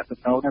នៅទំនាក់ទំ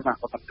នងដែរបាទ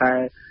ប៉ុន្តែ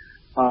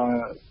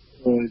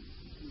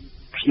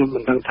ខ្ញុំមិ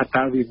នដឹងថា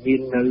តើវាមា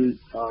ននៅ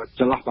ច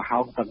ន្លោះប្រហោ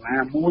ងប៉ុណ្ណា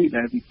មួយ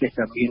ដែលវាចេះ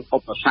តែមានឧ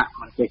បសគ្គ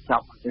មិនចេះច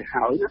ប់មិនចេះ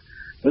ហើយ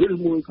ណាឬ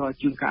មួយក៏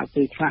ជួនកាល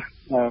ទៅខ្លះ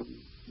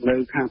នៅ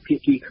ខាងភា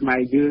គីខ្មែ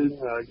រយើង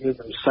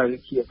មិនសូវ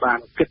ជាបាន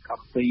គិត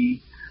អំពី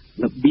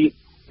របៀប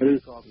ឬ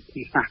ក៏វិ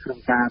ធីសាស្ត្រក្នុង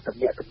ការទំ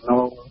នាក់ទំន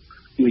ង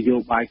នយោ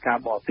បាយការ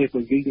បរទេសរប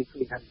ស់យើងឃើ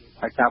ញថានយោ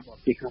បាយការបរ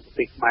ទេសក្នុងប្រ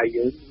ទេសខ្មែរ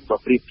យើងបើ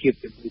ប្រៀបធៀប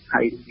ជាមួយថៃ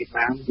និងវៀត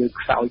ណាមយើង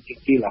ខ្សោយជាង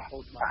គេរហូ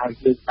តមកហើយ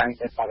យើងតែង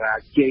តែបរា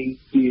ជ័យ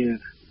ជា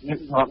ញឹក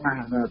ញាប់ណា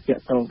ស់ទា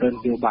ក់ទងទៅន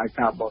យោបាយ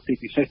ការបរទេស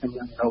ពិសេសក្នុង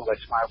នយោបាយ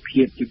ស្មារ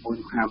តីជាមួយ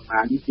មហាអំណា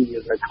ចនេះគឺយើ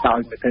ងនៅខ្សោយ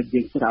មែនទែន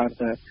យើងច្រើន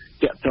តែ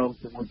ទាក់ទង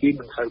ជាមួយគេ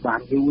មិនសូវបា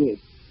នយូរទេ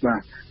បា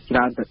ទច្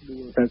រើនតែដួ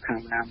លទៅខា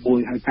ងណាមួយ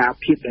ហើយការ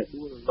ភាពដែល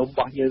ដួលរលំរប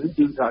ស់យើង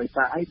យើងត្រូវ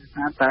តែអី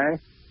ថាតែ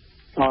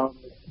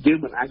យើង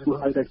មិនអាចធ្វើ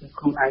ឲ្យតែ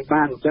ខ្លួនឯង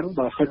បានអញ្ចឹង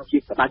បើសិនជា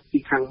ផ្ដាច់ពី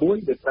ខាងមួយ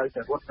វាត្រូវ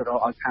តែរត់ទៅរក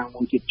ឲ្យខាង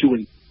មួយទៀតជួយ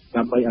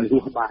ដើម្បីឲ្យរ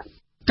ស់បាន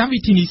កម្មវិ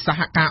ធីនេះសហ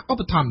ការឧ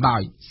បត្ថម្ភដោ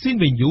យ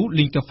Sinvenyu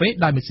លីងកាហ្វេ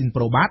ដោយម៉ាស៊ីន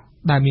ប្រូបាត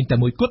ដែលមានតែ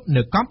មួយគត់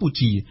នៅកម្ពុ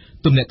ជា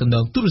ទំនាក់ទំន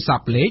ងទូរស័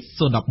ព្ទលេខ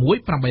011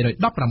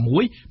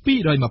 816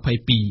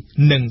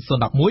 222និង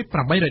 011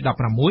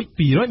 816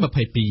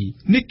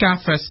 222 Nika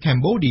Fresh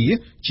Cambodia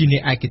ជាអ្ន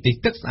កឯកទេស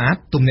ទឹកស្អាត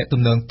ទំនាក់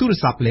ទំនងទូរ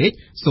ស័ព្ទលេខ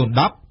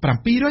010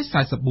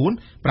 744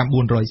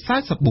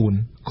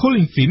 944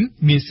 Cooling Film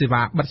មានសេ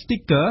វាបិទ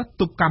sticker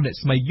ទប់កាំរ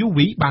ស្មី UV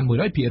បាន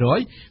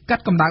 100% កា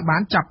ត់កម្ដៅបា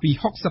នចាប់ពី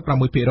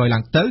 66% ឡើ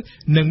ងទៅ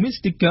និងមាន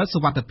sticker សុ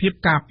វត្ថិភាព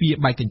ការពារ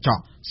បែកកញ្ច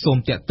ក់សូម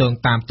ទាក់ទង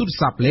តាមទូរ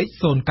ស័ព្ទលេខ092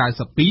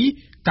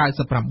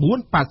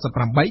 99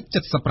 88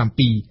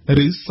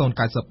 77ឬ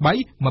093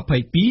 22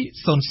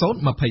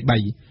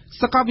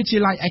 0023សាកលវិទ្យា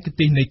ល័យឯក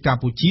ទេសនៃក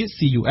ម្ពុជា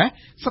CUS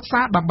សិក្សា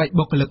ដើម្បី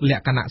បុគ្គលិកល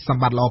ក្ខណៈស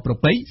ម្បត្តិល្អប្រ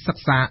ពៃសិ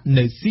ក្សា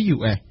នៅ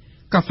CUS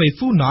កាហ្វេ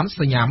Funon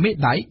សញ្ញាមេ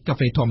ដៃកា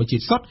ហ្វេធម្មជា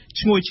តិសុទ្ធ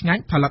ឈ្ងុយឆ្ងា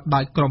ញ់ផលិត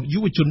ដោយក្រុមយុ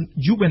វជន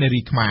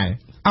Juvenery ខ្មែរ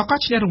ឱកាស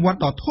ឈ្នះរង្វាន់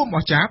ដ៏ធំអ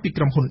ស្ចារ្យពី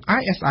ក្រុមហ៊ុន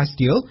ISI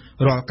Steel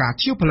រាល់ការ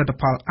ជាវផលិត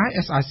ផល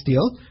ISI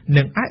Steel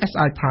និង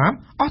ISI Prime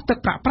អស់ទឹក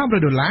ប្រាក់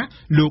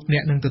$500លោកអ្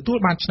នកនឹងទទួល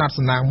បានឆ្នោត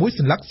សំណាងមួយស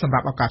ន្លឹកសម្រា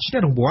ប់ឱកាសឈ្នះ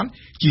រង្វាន់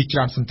ជាច្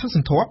រើនសន្ធឹកស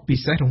ន្ធាប់ពិ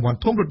សេសរង្វាន់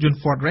ធំរថយន្ត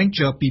Ford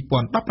Ranger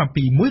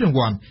 2017មួយរង្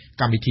វាន់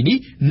កម្មវិធីនេះ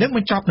នឹងប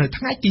ញ្ចប់នៅ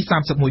ថ្ងៃទី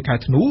31ខែ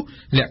ធ្នូ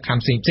លក្ខខណ្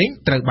ឌផ្សេងៗ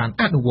ត្រូវបាន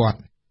អនុវត្ត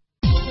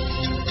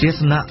ទស្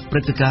សនៈព្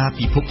រឹត្តិការណ៍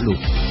ពិភពលោក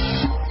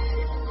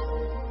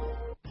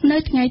នៅ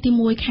ថ្ងៃទី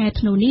1ខែ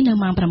ធ្នូនេះនៅ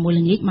ម៉ោង 6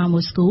 ល្ងាចម៉ោង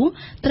ម៉ូស្គូ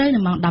ត្រូវនៅ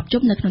ម៉ោង 10 យ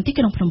ប់នៅក្នុងទី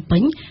ក្រុងភ្នំពេ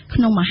ញក្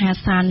នុងមហា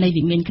សាលនៃ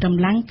វិមានក្រំ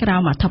ឡាំងក្រោ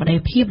មអធិបតី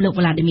ភាពលោក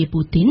វ្លាឌីមៀ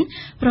ពូទីន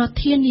ប្រ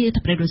ធានា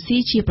ធិបតីរុស្ស៊ី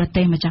ជាប្រ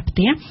ទេសម្ចាស់ផ្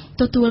ទះ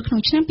ទទួលក្នុង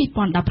ឆ្នាំ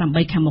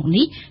 2018 ខាងមុខ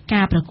នេះ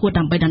ការប្រកួត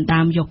ដើម្បីដណ្ដើ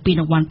មយកពាន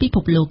រង្វាន់ពិភ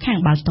ពលោកខាង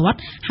បាល់ទាត់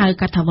ហៅ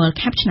កាត់ថា World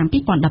Cup ឆ្នាំ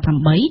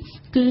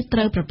 2018 គឺត្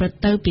រូវប្រព្រឹត្ត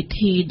ទៅពិ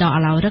ធីដ៏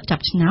អាឡោរឹកចា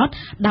ប់ឆ្នោត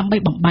ដើម្បី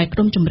បំបែកក្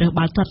រុមជម្រើស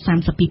បាល់ទាត់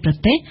 32 ប្រ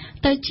ទេស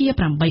ទៅជា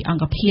 8 អ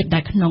ង្គភាពដែ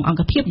លក្នុងអង្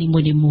គភាពនី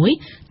មួយៗ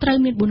ត្រូវ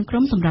មាន 4 ក្រុ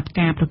មសម្រាប់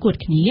ការប្រកួត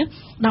គ្នា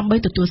ដើម្បី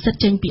ទទួលសិទ្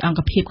ធិចេញពីអង្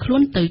គភាពខ្លួ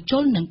នទៅជ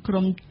ល់នឹងក្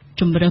រុម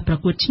ជម្រើសប្រ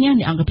កួតឈ្នះ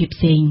នៃអង្គភាព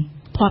ផ្សេង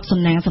ភ័ព្វសំ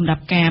ណាងសម្រា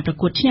ប់ការប្រ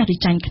កួតឈ្នះឬ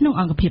ចាញ់ក្នុង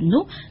អង្គភាព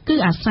នោះគឺ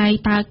អាស្រ័យ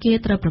តើគេ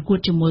ត្រូវប្រកួត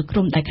ជាមួយក្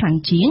រុមដែលខ្លាំង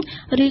ជាង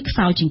ឬខ្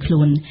សោយជាងខ្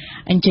លួន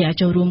អញ្ជើញឲ្យ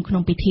ចូលរួមក្នុ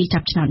ងពិធីចា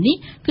ប់ឆ្នោតនេះ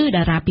គឺ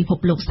តារាពិភព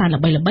លោកខ្សែ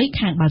ល្បីៗ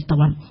ខាងបាល់ទា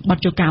ត់បទ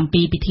ចូលកម្មអំ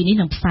ពីពិធីនេះ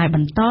នឹងផ្សាយប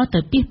ន្តទៅ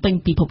ពាសពេញ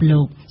ពិភព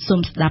លោកសូម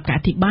ស្ដាប់ការ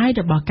អធិប្បាយ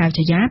របស់កៅច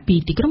យាពី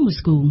ទីក្រុងម៉ូ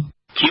ស្គូ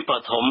ជាប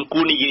ឋម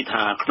គូនិយាយ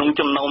ថាក្នុង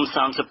ចំណោម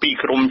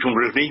32ក្រុមជម្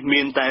រើសនេះ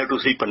មានតែរុ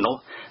ស្ស៊ីប៉ុណ្ណោះ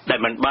ដែល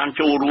មិនបាន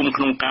ចូលរួម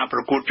ក្នុងការប្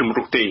រកួតជម្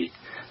រើសទេ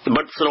ត្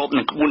បិតស្រប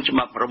នឹងក្បួនច្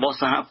បាប់របស់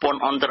សហព័ន្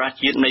ធអន្តរ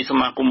ជាតិនៃស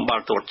មាគមបា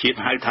ល់ទាត់ជាតិ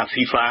ហៅថា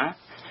FIFA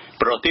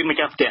ប្រទេសម្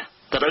ចាស់ផ្ទះ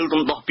ត្រូវ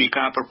រំដោះពី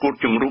ការប្រកួត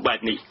ជម្រើសបែប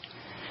នេះ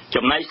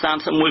ចំណែក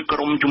31ក្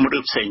រុមជម្រើ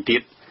សផ្សេងទៀ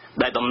ត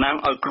ដែលតំណាង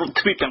ឲ្យគ្រប់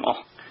ទ្វីបទាំងអ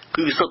ស់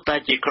គឺសុទ្ធតែ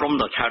ជាក្រុម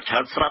ដ៏ឆើតឆើ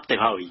តស្រាប់ទៅ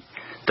ហើយ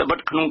ត្បិត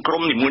ក្នុងក្រុ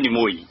មនី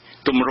មួយៗ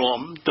ទម្រាំ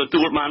ទ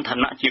ទួលបានឋា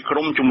នៈជាក្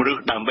រុមជម្រើស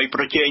ដើម្បី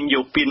ប្រជែងយ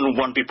កពានរង្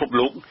វាន់ពិភព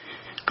លោក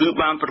គឺ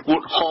បានប្រកួ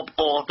តហប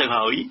អទៅ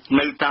ហើយ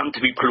នៅតាម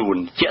ទ្វីបខ្លួន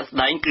ជាក់ស្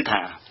ដែងគឺ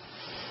ថា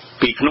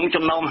ពីក្នុង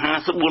ចំណោម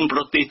54ប្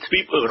រទេសទ្វី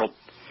បអឺរ៉ុប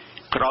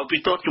ក្រោយពី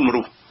ទាត់ជម្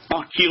រុះអ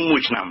ស់ជាង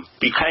1ឆ្នាំ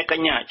ពីខែក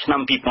ញ្ញាឆ្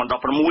នាំ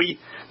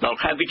2016ដល់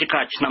ខែវិច្ឆិកា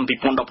ឆ្នាំ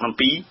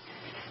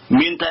2017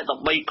មានតែ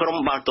13ក្រុម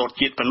បាល់ទាត់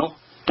ជាតិប៉ុណ្ណោះ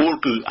ពល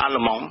គឺអាល្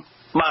លឺម៉ង់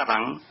បា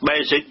រាំងបែ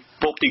លហ្សិក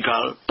ប៉ូទុយហ្គា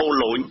ល់ប៉ូ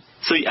ឡូញ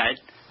ស៊ុយអែត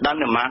ដា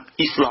ណឺម៉ាក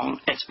អ៊ីស្លង់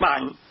អេស្ប៉ា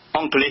ញអ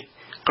ង់គ្លេស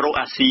ក្រូ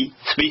អាស៊ី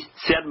ស្វីស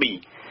សេប៊ី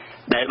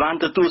ដែលបាន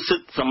ទទួលសិ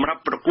ទ្ធិសម្រា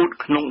ប់ប្រកួត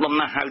ក្នុងដំ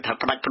ណើរហៅថា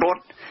ផ្ដាច់ព្រា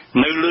ត់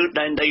នៅលើ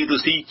ដែនដីរុ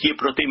ស្ស៊ីជា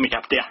ប្រទេសម្ចា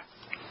ស់ផ្ទះ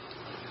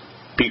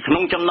ពីក្នុ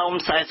ងចំណោម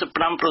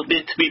45ប្រទេ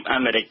សទ្វីបអា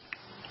មេរិក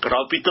ក្រោ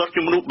យពីទាត់ជ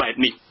ម្រុះបែប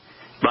នេះ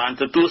បាន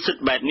ទទួលសិទ្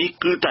ធិបែបនេះ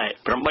គឺតែ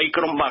8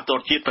ក្រុមបាល់ទា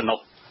ត់ជាតិប៉ុណ្ណោះ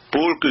ព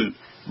លគឺ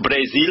ប្រេ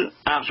ស៊ីល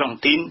អាហ្សង់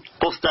ទីន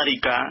កូស្តារី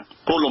កា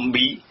កូឡុំ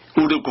ប៊ី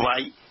អ៊ូរុក្វា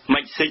យ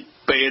មិចស៊ិក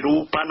ប៉េរូ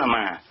ប៉ាណា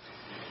ម៉ា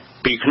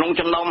ពីក្នុង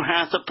ចំណោម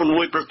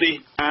56ប្រទេស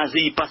អា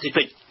ស៊ីប៉ាស៊ីហ្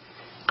វិក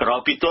ក្រៅ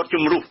ពីទាត់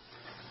ជំរុះ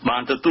បា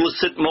នទទួល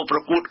សិទ្ធិមកប្រ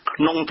កួត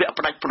ក្នុងវគ្គ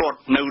ផ្ដាច់ព្រាត់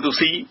នៅរុស្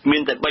ស៊ីមា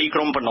នតែ3ក្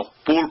រុមប៉ុណ្ណោះ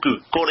ពលគឺ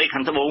កូរ៉េខា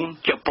ងត្បូង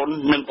ជប៉ុន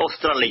និងអូ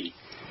ស្ត្រាលី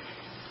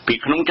ពី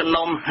ក្នុងចំ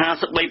ណោម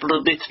53ប្រ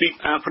ទេសទ្វីប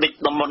អាហ្វ្រិក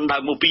តំបន់ដើ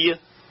មបូព៌ា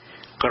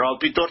ក្រៅ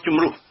ពីទាត់ជំ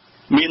រុះ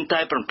មានតែ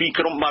7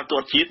ក្រុមបាល់ទា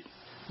ត់ជាតិ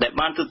ដែល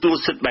បានទទួល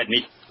សិទ្ធិបែប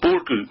នេះពល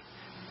គឺ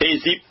អេ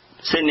ស៊ីប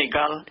សេនេហ្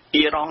គាល់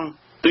អ៊ីរ៉ង់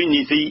ទូ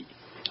នីស៊ី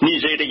នី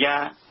ហ្សេរីយ៉ា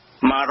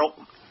ម៉ារ៉ុក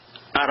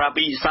អារ៉ា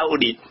ប៊ីសាអូ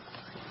ឌីត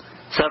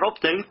សរុប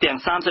ទៅទាំង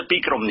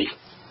32ក្រុមនេះ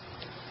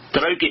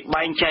ត្រូវគេ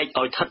បែងចែក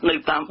ឲ្យស្ថិតនៅ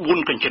តាម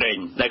4កញ្ច្រែង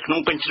ដែលក្នុង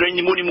កញ្ច្រែង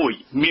នីមួយៗ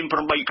មាន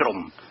8ក្រុម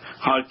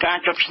ហើយការ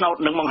ចុះឆ្នោត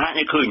នឹងបង្ហាញ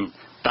ឲ្យឃើញ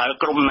តើ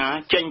ក្រុមណា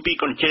ចេញពី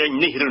កញ្ច្រែង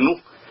នេះឬនោះ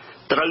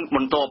ត្រូវប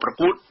ន្តប្រ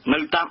កួតនៅ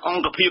តាមអ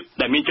ង្គភាព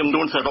ដែលមានចំ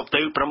នួនសរុប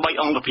ទៅ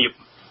8អង្គភាព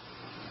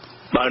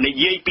បើនិ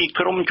យាយពី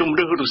ក្រុមជម្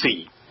រើសរុស្ស៊ី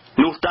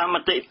នោះតាមម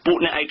តិពួក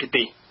អ្នកឯក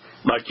ទេស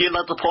បើជាល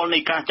ទ្ធផលនៃ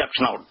ការចាប់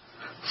ឆ្នោត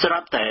ស្រា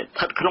ប់តែស្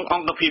ថិតក្នុងអ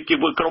ង្គភាពជា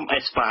មួយក្រុមអេ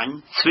ស្ប៉ាញ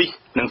ស្វីស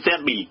និងសេ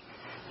rbី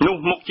នោះ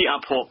មុខជាអ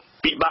ភ័ព្វ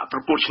ពិបាកប្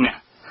រកួតឈ្នះ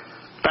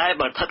តែ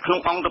បើស្ថិតក្នុង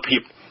អង្គភា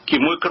ពជា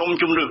មួយក្រុម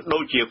ជម្រើសដូ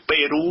ចជាប៉េ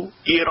រូ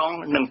អ៊ីរ៉ង់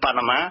និងប៉ា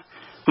ណាម៉ា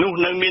នោះ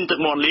នៅមានទឹក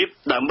មាត់លាប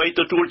ដើម្បី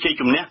ទទួលជ័យ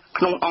ជំនះ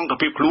ក្នុងអង្គ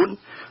ភាពខ្លួន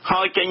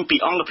ហើយចេញពី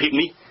អង្គភាព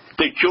នេះ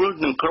ទៅជល់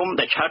នឹងក្រុម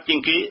ដែលឆើតជាង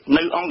គេ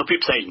នៅអង្គភាព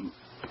ផ្សេង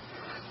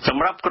ស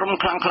ម្រាប់ក្រុម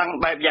ខ្លាំងៗ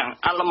បែបយ៉ាង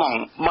អាល្លឺម៉ង់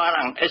បា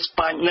រាំងអេស្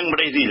ប៉ាញនិងប្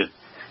រេស៊ីល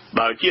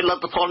បើជាល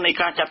ទ្ធផលនៃ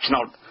ការចាប់ឆ្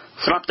នោត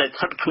ស្រាប់តែស្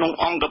ថិតក្នុង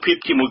អង្គភាព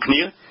ជាមួយគ្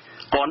នា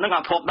ក៏នឹងអ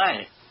ភ័ព្វដែរ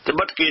ត្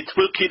បិតគេធ្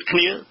វើឃាតគ្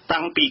នា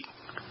តាំងពី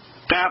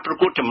ការប្រ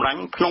កួតចម្រា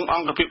ញ់ក្នុងអ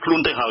ង្គភាពខ្លួន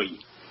ទៅហើយ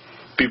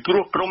ពីព្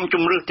រោះក្រុមជ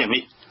ម្រើសទាំង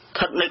នេះស្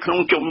ថិតនៅក្នុង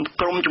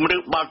ក្រុមជម្រើ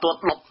សបាល់ទាត់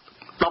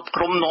10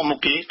ក្រុមនាំមក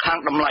គេខាង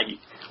តម្លៃ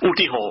ឧ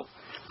ទាហរណ៍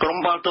ក្រុម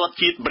បាល់ទាត់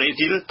ជាតិប្រេ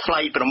ស៊ីលថ្លៃ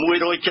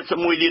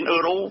671លានអឺ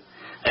រ៉ូ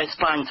អេស្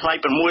ប៉ាញថ្លៃ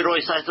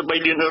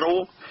643លានអឺរ៉ូ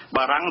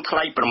បារាំងថ្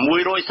លៃ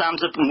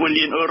636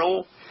លានអឺរ៉ូ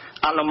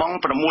អាល្លឺម៉ង់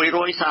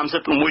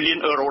636លាន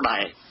អឺរ៉ូដែ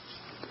រ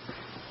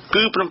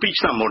គឺ7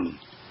ឆ្នាំមុន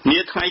នា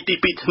ថ្ងៃទី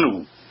2ធ្នូ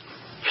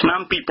ឆ្នាំ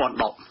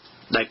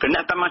2010ដែលគ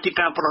ណៈកម្មាធិ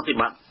ការប្រតិ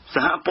បត្តិស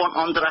ហព័ន្ធ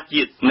អន្តរ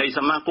ជាតិនៃស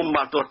មាគម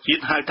បាល់ទាត់ជា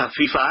តិហៅថា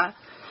FIFA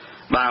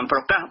បានប្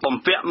រកាសបំ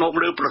ពាក់មក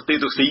លើប្រទេស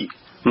រុស្ស៊ី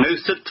នៅ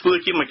សិទ្ធិធ្វើ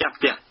ជាម្ចាស់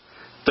ផ្ទះ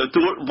ទ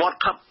ទួល World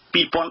Cup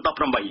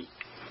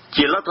 2018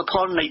ជាលទ្ធផ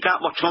លនៃការ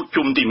បោះឆ្នោត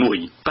ជុំទី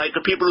1បេក្ខ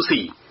ភាពរុស្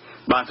ស៊ី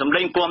បានសម្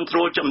លេងគាំទ្រ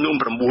ចំនួន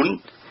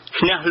9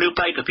ឈ្នះលើ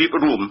បេក្ខភាព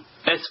រួម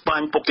អេស្ប៉ា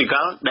ញពុកទីហ្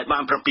គាល់ដែលបា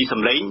ន7ស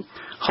ម្លេង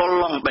ហុល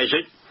ឡង់បែលហ្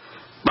សិក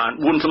បាន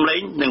4សម្លេ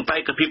ងនិងបេ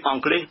ក្ខភាពអ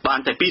ង់គ្លេសបាន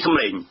តែ2សម្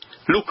លេង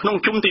លុះក្នុង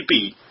ជុំទី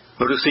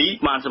2រុស្ស៊ី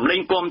បានសម្លេង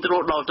គាំទ្រ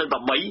ដល់ទៅ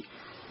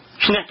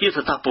13ឈ្នះជា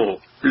ស្ថាពរ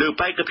លើ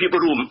បេក្ខភាព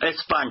រួមអេ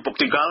ស្ប៉ាញពុក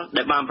ទីហ្គាល់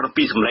ដែលបាន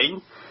7សម្លេង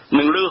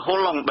និងលើហុល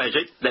ឡង់បែលហ្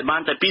សិកដែលបា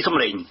នតែ2ស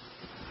ម្លេង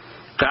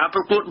ការប្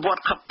រកួត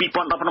World Cup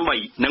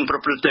 2018នឹងប្រ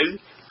ព្រឹត្តទៅ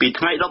ពី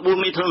ថ្ងៃ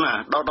14មិថុនា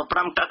ដល់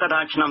15កក្កដា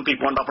ឆ្នាំ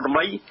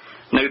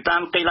2018នៅតា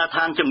មកីឡដ្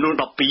ឋានចំនួន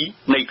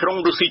12នៃក្រុង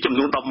រុស្ស៊ីចំ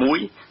នួន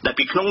11ដែល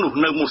ពីក្នុងនោះ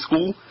នៅម៉ូស្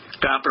គូ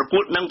ការប្រកួ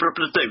តនឹងប្រ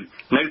ព្រឹត្តទៅ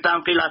នៅតាម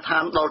កីឡដ្ឋា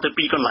នដល់ទៅ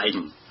2កន្លែង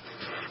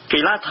កី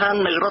ឡដ្ឋាន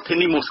នៅរដ្ឋធា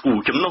នីម៉ូស្គូ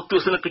ចំណុះទ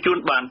ស្សនិកជន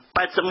បាន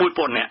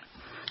 81,000 នាក់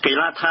កី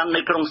ឡដ្ឋាននៅ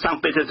ក្រុងសាំង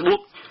ពេតេស្ប៊ុក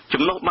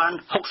ចំណុះបាន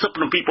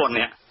 67,000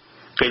 នាក់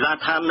កីឡ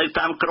ដ្ឋាននៅ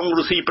តាមក្រុង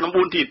រុស្ស៊ី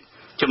9ទៀត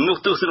ចំណុះ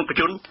ទស្សនិក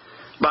ជន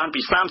បាន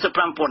ពី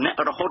 35,000 នាក់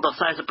រហូតដល់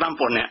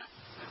 45,000 នាក់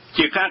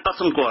ជាការកត់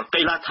សម្គាល់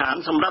កីឡដ្ឋាន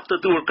សម្រាប់ទ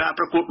ទួលការ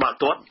ប្រកួតបាល់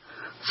ទាត់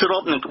ស្រ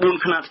បនឹងក្បួន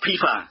ខ្នាត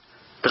FIFA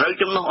ត្រូវ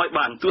ចំណុះឲ្យ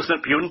បានទស្សនិ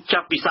កជនចា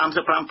ប់ពី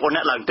 35,000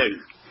 នាក់ឡើងទៅ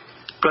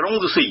ក្រុង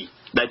រុស្ស៊ី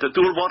ដែលទ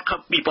ទួល World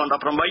Cup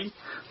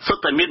 2018សុទ្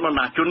ធតែមានបណ្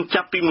ដាជន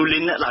ចាប់ពី1លា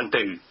ននាក់ឡើង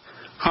ទៅ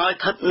ហើយ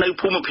ស្ថិតនៅ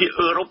ភូមិភាគ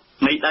អឺរ៉ុប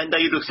នៃដែន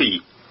ដីរុស្ស៊ី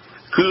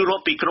គឺរា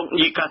ប់ពីក្រុង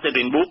យេកាតេ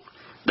រិនប៊ុក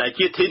ដែល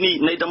ជាធានី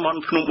នៃតំបន់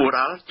ភ្នំអូ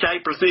រ៉ាល់ចែក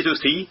ប្រទេសរុ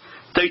ស្ស៊ី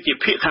ទៅជា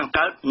ភាគខាង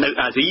កើតនៅ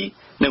អាស៊ី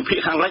និងភាគ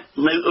ខាងលិច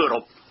នៅអឺរ៉ុ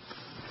ប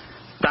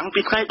តាំង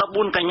ពីថ្ងៃ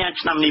14កញ្ញា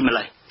ឆ្នាំនេះម្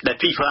លេះដែល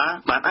FIFA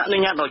បានអនុ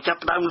ញ្ញាតឲ្យចាប់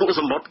ផ្ដើមលក់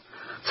សម្បត្តិ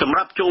សម្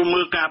រាប់ចូលមើ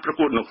លការប្រ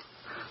កួតនោះ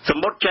ស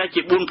ម្បត្តិចែក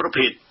ជា4ប្រ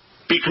ភេទ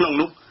ពីក្នុង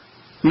នោះ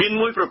មាន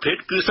មួយប្រភេទ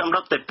គឺសម្រា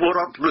ប់តែពលរ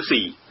ដ្ឋរុស្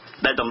ស៊ី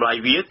ដែលតម្លៃ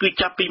វាគឺ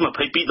ចាប់ពី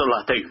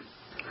$22ទៅ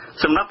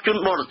សម្រាប់ជន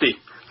បរទេស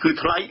គឺ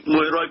ថ្លៃ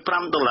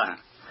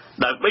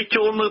$105ដើម្បី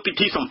ចូលមើលពិ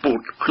ធីសម្ពោធ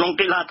ក្នុង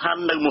កីឡដ្ឋាន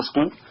នៅម៉ូស្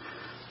គូ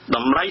ត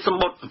ម្លៃសម្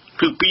បត្តិ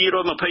គឺ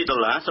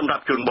$220សម្រា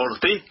ប់ជនបរ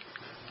ទេស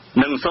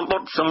និងសម្ប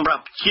ត្តិសម្រា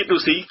ប់ជាតិរុ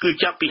ស្ស៊ីគឺ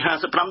ចាប់ពី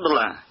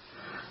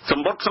$55ស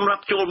ម្បត្តិសម្រា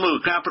ប់ចូលមើល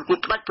ការប្រកួត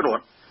ផ្ដាច់ព្រា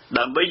ត់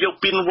ដើម្បីយក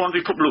ពានរង្វាន់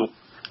ពិភពលោក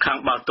ខាង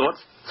បាល់ទាត់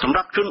សម្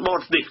រាប់ជនបរ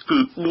ទេសគឺ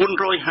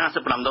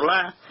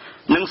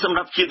$455និងសម្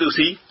រាប់ជាតិរុស្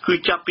ស៊ីគឺ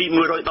ចាប់ពី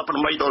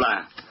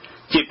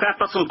$118ជាការ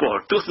កត់សម្គាល់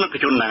ទស្សនិក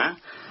ជនណា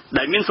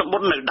ដែលមានសម្ប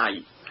ត្តិនៅដៃ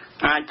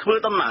អាចធ្វើ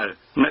ដំណើរ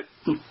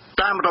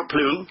តាមរថភ្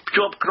លើងភ្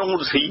ជាប់ក្រុង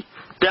រុស្ស៊ី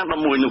ទាំង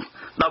11នោះ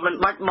ដោយមិន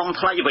បាច់បង់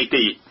ថ្លៃអ្វី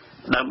ទេ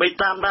ដើម្បី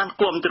តាមដាន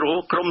គាំទ្រ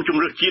ក្រុមជ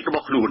ម្រើសជាតិរប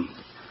ស់ខ្លួន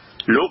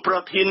លោកប្រ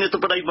ធានាធិ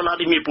បតី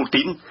Vladimir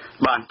Putin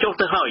បានចុះ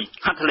ទៅឲ្យ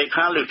ហត្ថលេ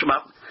ខាលើច្បា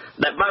ប់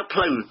ដែលបើកផ្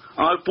លូវ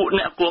ឲ្យពួក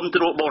អ្នកគាំ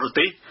ទ្របរ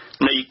ទេស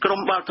នៃក្រុម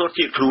បាល់ទាត់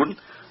ជាតិខ្លួន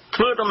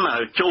ធ្វើដំណើរ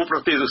ចូលប្រ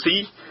ទេសរុស្ស៊ី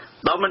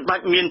ដោយមិនបា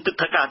ច់មានទិ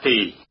ដ្ឋាការទេ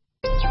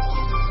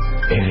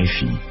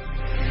RFI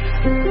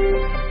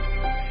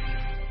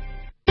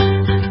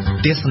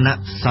ទេសនា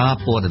សារ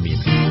ព័ត៌មាន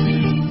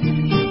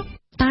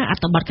តើអ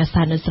ត្ថបទកា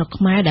សែតនៅស្រុក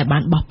ខ្មែរដែលបា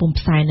នបោះពុម្ព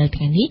ផ្សាយនៅថ្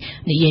ងៃនេះ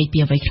និយាយពី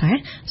អ្វីខ្លះ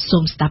សូ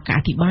មស្ដាប់ការ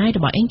អធិប្បាយរ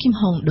បស់អេងគឹម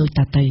ហុងដូចត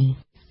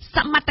ទៅស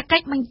មត្ថកិ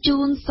ច្ចបញ្ជូ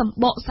នសម្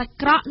បកសាច់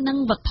ក្រកនិង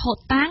វត្ថុ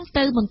តាង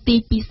ទៅមន្ទីរ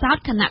ពិសោធ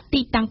ន៍ខណៈទី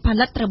តាំងផ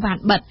លិតត្រូវបាន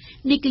បិទ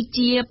នេះគឺ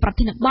ជាប្រ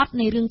ធានបទ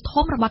នៃរឿង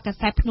ធំរបស់កា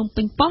សែតភ្នំ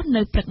ពេញប៉ុស្តិ៍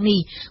នៅព្រឹកនេះ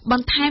ប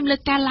ន្ថែមលើ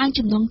ការឡើង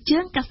ចំណងជើ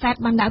ងកាសែត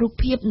បានដាក់រូប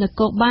ភាពន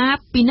គរបាល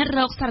ពិនិត្យ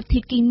រកសារធា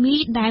តុគីមី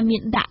ដែលមា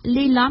នដាក់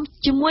លាយឡំ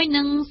ជាមួយ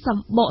នឹងស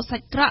ម្បកសា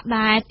ច់ក្រក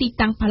ដែលទី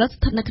តាំងផលិត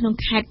ស្ថិតនៅក្នុង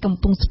ខេត្តកំ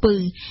ពង់ស្ពឺ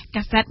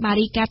កាសែតបាន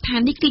រាយការណ៍ថា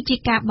នេះគឺជា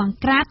ការបង្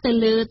ក្រាបទៅ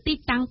លើទី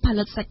តាំងផ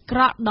លិតសាច់ក្រ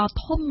កដ៏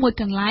ធំមួយ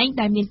កន្លែង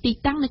ដែលមានទី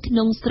តាំងនៅក្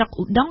នុងស្រុក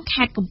ឧដុង្គ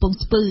ខេត្តកំពង់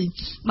ស្ពឺ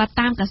បើ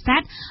តាមកាសែ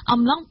ត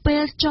អំឡុងពេ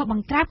លចុះប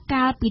ង្ក្រាប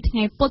កាលពីថ្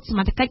ងៃពុធសម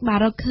ត្ថកិច្ចបាន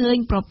រកឃើញ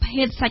ប្រ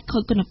ភេទសាច់ខូ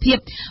ចគុណភាព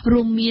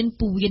រួមមាន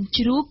ពោះវៀន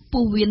ជ្រូក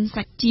ពោះវៀន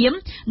សាច់ចៀម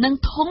និង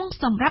ធុង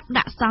សម្រាប់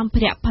ដាក់សម្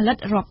ភារៈផលិត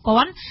រាប់ពា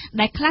ន់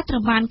ដែលខ្លះត្រូ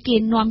វបានគេ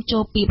នាំចូ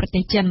លពីប្រ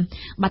ទេសចិន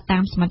បើតា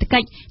មសមត្ថកិ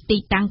ច្ចទី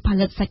តាំងផ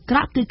លិតសាច់ក្រ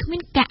កគឺគ្មា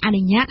នការអ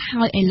នុញ្ញាត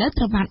ហើយឥឡូវ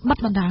ត្រូវបានបិទ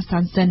បណ្ដាសា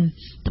នសិន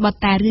ត្បិត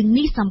តែរឿង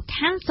នេះសំ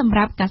ខាន់សម្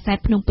រាប់កាសែត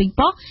ភ្នំពេញ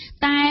ប៉ុស្តិ៍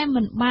តែ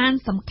មិនបាន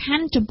សំខា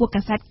ន់ចំពោះ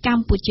កាសែតក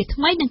ម្ពុជា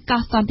ថ្មីនិង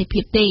កោះសន្តិភា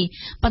ពទេ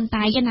ប៉ុន្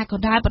តែយ៉ាងណាក៏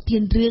ដោយប្រធា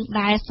នរឿង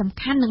ដែលសំ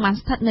ខាន់នឹងបាន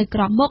ស្ថិតនៅក្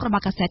រោមមុខរប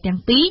ស់កាសែតទាំង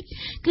ពីរ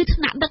គឺថ្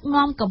នាក់ដឹក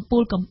នាំកម្ពុ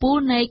ជា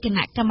នៃគ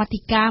ណៈកម្មាធិ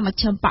ការម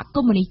ជ្ឈិមបក្ស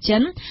កុម្មុយនីសចិ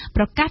ន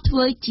ប្រកាសធ្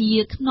វើជា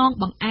ខ្នង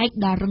បង្អែក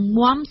ដ៏រឹង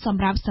មាំស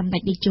ម្រាប់សម្ដេ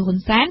ចតេជោហ៊ុន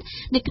សែន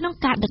នៅក្នុង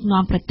ការដឹក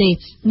នាំប្រទេស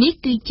នេះ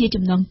គឺជា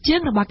ចំណងជើ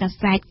ងរបស់កា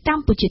សែតក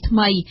ម្ពុជាថ្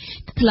មី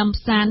ខ្លឹម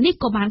សារនេះ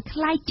ក៏បានค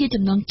ล้ายជា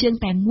ចំណងជើង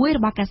តែមួយរ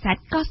បស់កាសែត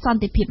កោះស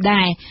ន្តិភាព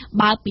ដែរ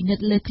បើពិនិត្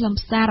យលើខ្លឹម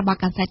សាររបស់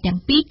កាសែតទាំង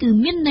ពីរគឺ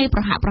មានន័យប្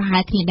រហាក់ប្រហែ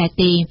លគ្នាដែរ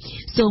ទេ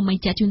សូមប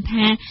ញ្ជាក់ជូន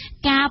ថា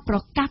ការប្រ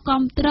កាស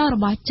គាំទ្ររ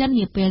បស់ចិន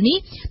នាពេលនេះ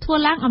ធ្វើ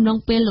ឡើងអំឡុង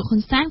ពេលលោកហ៊ុ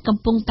នសែនកំ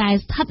ពុងតែ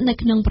ស្ថិតនៅ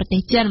ក្នុងប្រទេ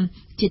សចិន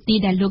ជាទី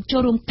ដែលលោកចូ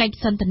លរួមកិច្ច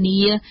សន្ទនា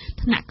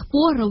ថ្នាក់ខ្ព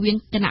ស់រវាង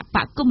គណៈប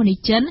កកុម្មុយនីស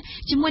ចិន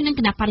ជាមួយនឹង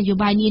គណៈបកនយោ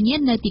បាយនានា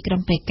នៅទីក្រុ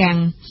ងប៉េកាំង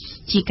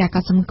ជាការក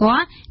ត់សម្គា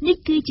ល់នេះ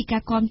គឺជាកា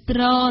រគាំទ្រ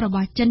រប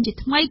ស់ចិនជា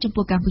ថ្មីចំ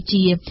ពោះកម្ពុ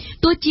ជា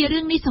ទោះជារឿ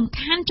ងនេះសំ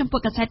ខាន់ចំពោះ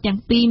កាសែតទាំង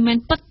ពីរមិន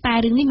ពិតតែ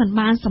រឿងនេះមិន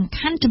បានសំ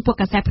ខាន់ចំពោះ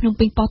កាសែតភ្នំ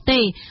ពេញប៉ុស្តិ៍ទេ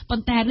ប៉ុ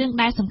ន្តែរឿង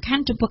ដែលសំខា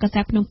ន់ចំពោះកាសែ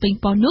តភ្នំពេញ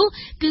ប៉ុស្តិ៍នោះ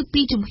គឺ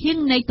ពីជំហៀង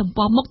នៃទំ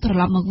ព័រមុខត្រ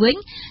ឡប់មកវិញ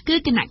គឺ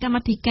គណៈកម្មា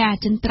ធិការ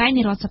ចិនត្រៃ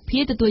នៃរដ្ឋសភា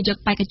ទទួលយក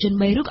បេក្ខជន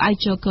3រូបឲ្យ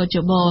ចូលកោជ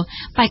ប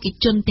បេក្ខ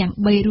ជនទាំង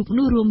3រូប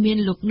នោះរួមមាន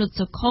លោកនុត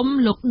សុខុម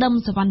លោកដឹម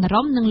សវណ្ណរ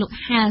មនិងលោក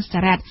ហាលសា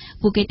រ៉ាត់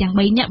ពួកគេទាំង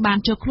3នាក់បាន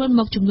ចូលខ្លួន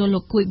មកជំនួសលោ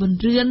កគួយប៊ុន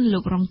រឿនលោ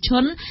ករងឈុ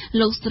ន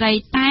លោកស្រី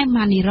តែ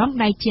ម៉ានីរង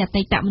ដែលជាអ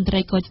តីតមន្ត្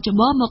រីកោជ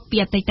បមកពី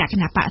អតីតគ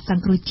ណៈបកស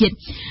ង្គ្រោះជាតិ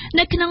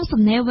នៅក្នុង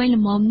សំណេរវែង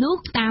ល្មមនោះ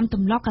តាមទ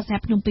ម្លាប់កាសែត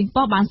ភ្នំពេញ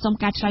ប៉ុស្តិ៍បានសុំ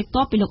ការឆ្លើយត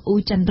បពីលោកអ៊ូ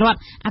ច័ន្ទរត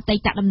អតី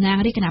តតំណាង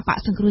រាជគណៈបក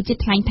សង្គ្រោះជាតិ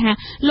ថ្លែងថា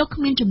លោក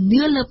គ្មានជំ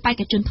នឿលើបេក្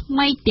ខជនថ្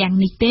មីទាំង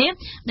នេះទេ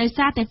ដោយ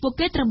សារតែពួក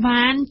គេត្រូវ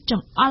បានច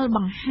ង្អុលប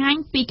ង្ហាញ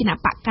ពីគណៈ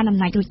បកកណ្ដាលអំ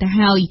ណាចរួចទៅ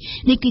ហើយ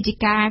នេះគឺជា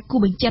ការគូ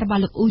បញ្ជាក់រប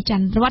ស់លោកអ៊ូច័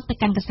ន្ទរតទៅ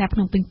កាន់កាសែតភ្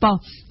នំពេញប៉ុស្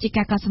តិ៍ជា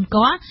ការកត់សម្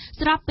គាល់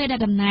ស្របពេលដែល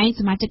តំណែង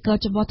សមាជិកកោ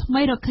ជបថ្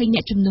មីរកឃើញអ្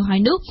នកជំនួសហើយ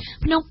នោះ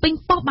ភ្នំពេញ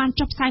ប៉ុស្តិ៍បាន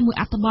ចុះផ្សាយមួយ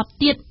អត្ថបទ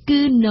ទៀត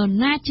គឺនរ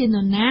ណាជាន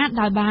រណា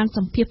ដោយបានស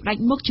ម្ភាសផ្ដា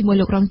ច់មុខជាមួយ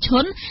លោករងឈុ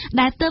ន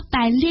ដែលទើប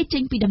តែលាចេ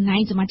ញពីតំណែ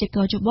ងសមាជិក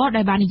កោជប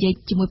ដែលបាននិយាយ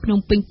ជាមួយភ្នំ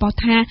ពេញប៉ុស្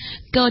តិ៍ថា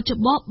កោជ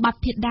បបាត់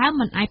ធាតុដើម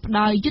មិនអាចផ្ដ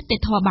ល់យុត្តិ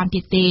ធម៌បាន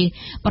ទៀតទេ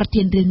ប្រ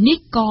ធានរឿងនេះ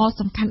ក៏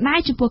សំខាន់ដែរ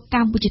ចំពោះក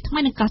ម្ពុជាថ្មី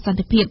និងកោះសន្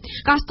តិភា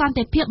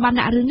ពបាន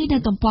ដាក់រឿងនេះនៅ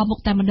ទំព័រមុខ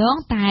តែម្ដង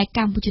តែក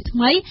ម្ពុជាថ្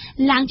មី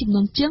ឡើងចំណ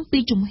ងជើងពី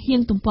ជំហៀ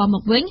ងទំព័រមុ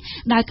ខវិញ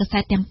ដោយកាសែ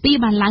តទាំងពីរ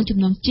បានឡើងចំ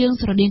ណងជើង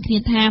ស្រដៀងគ្នា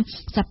ថា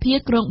សភា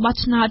ក្រុងបោះ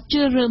ឆ្នោតជ្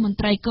រើសរើសមន្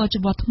ត្រីកោជ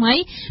បថ្មី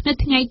នៅ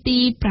ថ្ងៃទី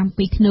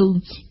7ធ្នូ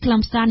ខ្លឹ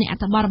មសារនៃអ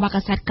ត្ថបទរបស់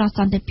កាសែតកោះស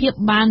ន្តិភាព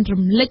បាន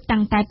រំលេចតាំ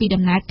ងតែពី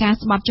ដំណើរការ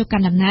ស្បត់ចុះកា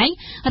ន់តំណែង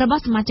រប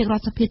ស់សមាជិករ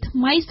ដ្ឋសភាថ្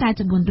មី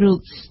44រូប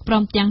ព្រ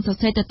មទាំងសរ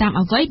សេរទៅតាម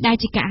អ្វីដែល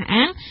ជាការអះ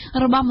អាង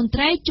របស់មន្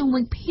ត្រីជុំវិ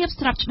ញភាព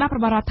ស្របច្បាប់រ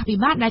បស់រដ្ឋាភិ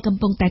បាលដែលកំ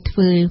ពុងតែធ្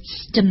វើ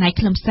ចំណែក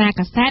ខ្លឹមសារ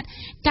កាសែត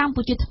កម្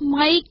ពុជាថ្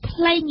មីខ្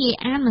លីងាយ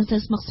អានមិនសូ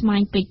វស្មុគស្មា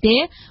ញពេកទេ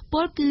ព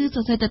លគឺស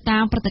រសេរទៅតា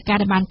មព្រឹត្តិការ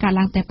ណ៍ដែលបានកើត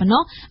ឡើងតែប៉ុណ្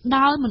ណោះ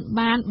ដោយមិន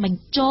បានបញ្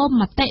ចូល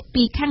មតិ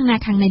ពីខាងណា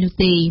ខាងណីនោះ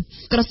ទេ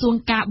ក្រសួង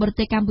ការបរ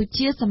ទេសកម្ពុ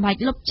ជាសម្រេច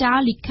លុបចោល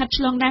លិខិត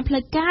ឆ្លងដែនផ្លូ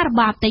វការរ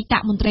បស់អតីត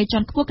មន្ត្រីជា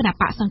ន់ខ្ពស់គណៈ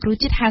បកសង្គ្រោះ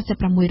ជាតិ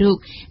56រូប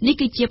នេះ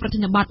គឺជាប្រធា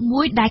នបទ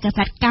មួយដែលកា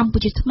សែតកម្ពុ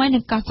ជាថ្មីនិ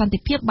ងកោះសន្តិ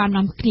ភាពបាន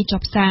នាំគ្នាចុះ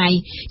ផ្សាយ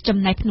ចំ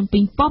ណែកភ្នំពេ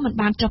ញប៉ុស្តិ៍មិន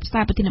បានចុះផ្សា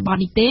យប្រធានបទ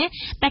នេះទេ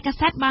តែកា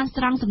សែតបាន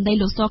ស្រង់សម្ដី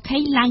លោកសខេ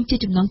ងឡើងជា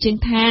ចំណងជើង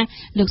ថា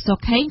លោកស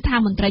ខេងថា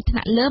មន្ត្រីថ្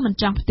នាក់លើមិន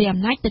ចង់ផ្ទេរអំ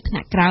ណាចទៅថ្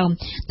នាក់ ក្រោម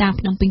តាម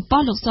ភ្នំពេញប៉ុ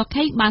ស្តិ៍លោកសុក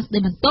ខេងបានស្ដី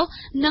បន្ទោស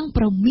និង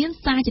ប្រមាន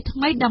សារជាថ្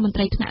មីដល់មន្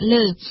ត្រីថ្នាក់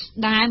លើ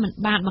ដែលមិន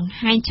បានបង្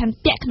ហាញឆន្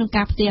ទៈក្នុង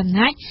ការផ្ទេរអំ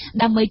ណាច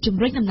ដើម្បីជំ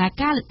រុញដំណើរ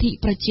ការលទ្ធិ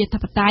ប្រជាធិ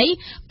បតេយ្យ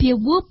ភា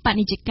វូបពា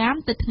ណិជ្ជកម្ម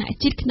ទៅថ្នាក់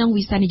ជាតិក្នុង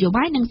វិស័យនយោ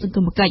បាយនិងសង្គ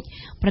មគិច្ច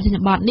ប្រធាន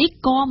បទនេះ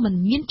ក៏មិន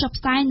មានចុះ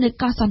ផ្សាយនៅ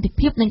កោះសន្តិ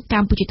ភាពនិងក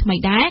ម្ពុជាថ្មី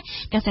ដែរ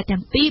កាសែតទាំ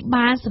ងពីរ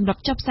បានសម្រា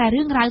ប់ចុះផ្សាយ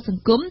រឿងរ៉ាវស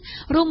ង្គម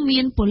រួមមា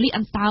នប៉ូលីសអ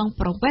ន្តោង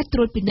ប្រវេសត្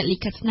រួតពិនិត្យលិ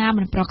ខិតស្នាម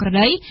មិនប្រក្រ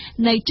តី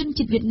នៃជន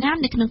ជាតិវៀតណាម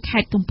នៅក្នុងខេ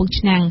ត្តកំពង់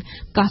ឆ្នាំង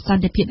កោះស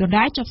ន្តិភាពដ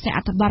ដែលចុះផ្សាយអ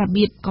ត្ថបទរ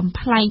បៀបកំ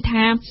ប្លែង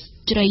ថា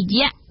ជ្រៃ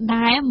យៈ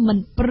ដែលមិន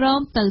ព្រ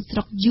មទៅស្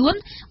រុកយួន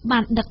បា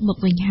នដឹកមក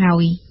វិញហើ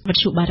យវិ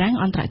ទ្យុបារាំង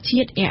អន្តរជា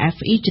តិ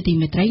RFI ជាទី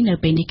មេត្រីនៅ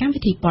ពេលនេះកម្ម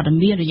វិធីព័ត៌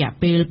មានរយៈ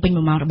ពេលពេញ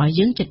1ម៉ោងរបស់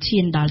យើងជិតឈា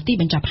នដល់ទី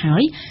បញ្ចប់ហើ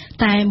យ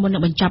តែមុននឹ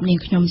ងបញ្ចប់នាង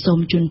ខ្ញុំសូម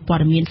ជូនព័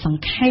ត៌មានស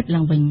ង្ខេប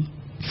ឡើងវិញ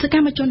សក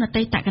ម្មជនអ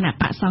តីតគណៈ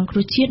បកសង្គ្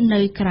រោះជាតិនៅ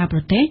ក្រៅប្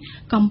រទេស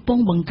កំពុង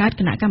បង្កើត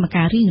គណៈកម្ម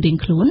ការរៀង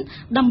ៗខ្លួន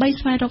ដើម្បី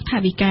ស្វែងរកថ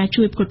វិកា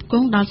ជួយផ្គត់ផ្គ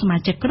ង់ដល់សមា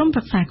ជិកក្រុមប្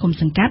រឹក្សាឃុំ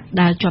សង្កាត់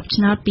ដែលជាប់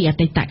ឆ្នោតពីអ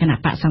តីតគណៈ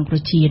បកសង្គ្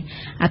រោះជាតិ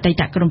អតី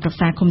តក្រុមប្រឹក្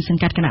សាឃុំស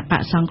ង្កាត់គណៈប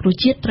កសង្គ្រោះ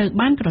ជាតិត្រូវ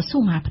បានក្រសួ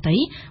ងមហាផ្ទៃ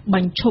ប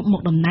ញ្ឈប់មុ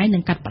ខតំណែងនិ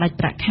ងកាត់ផ្តាច់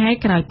ប្រាក់ខែ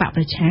ក្រោយបក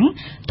ប្រឆាំង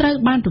ត្រូវ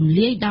បានរំ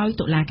លាយដោយ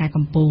តុលាការ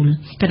កំពូល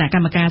គណៈក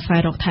ម្មការស្វែ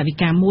ងរកថវិ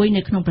កាមួយ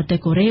នៅក្នុងប្រទេស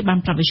កូរ៉េបាន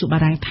ប្រាប់វិទ្យុបា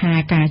រាំងថា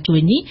ការជួយ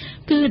នេះ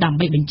គឺដើម្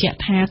បីបញ្ជាក់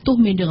ថាទោះ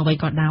មានរឿងអ្វី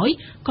ក៏ដោយ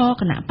ក៏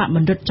គណៈបកមិ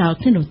នរត់ចោល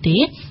គ្នានោះទេ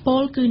ព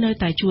លគឺនៅ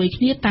តែជួយ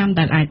គ្នាតាម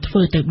ដែលអាចធ្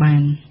វើទៅបា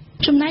ន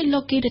ចំណែកលោ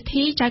កគិរិទ្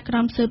ធីចៅក្រ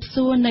មស៊ើប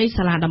សួរនៃ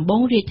សាលាដំប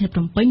ងរាជធានីភ្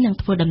នំពេញនឹង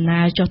ធ្វើដំណើ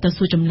រចុះទៅ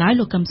សួរចម្លើយ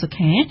លោកកឹមសុ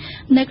ខា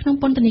នៅក្នុង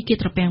ពន្ធនាគារ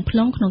ត្រពាំង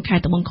plong ក្នុងខេ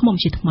ត្តត្បូងឃ្មុំ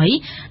ជាថ្មី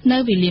នៅ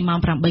វេលាម៉ោង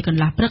 8 កន្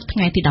លះព្រឹកថ្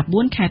ងៃទី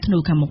14ខែធ្នូ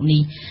ខាងមុខ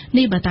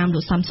នេះបើតាមលោ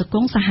កសំសុគ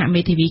ង្គសហ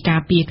មេធាវីការ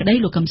ពារក្តី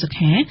លោកកឹមសុ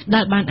ខា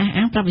ដែលបានអះ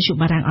អាងប្រាប់វិទ្យុ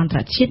បារាំងអន្តរ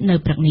ជាតិនៅ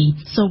ព្រឹកនេះ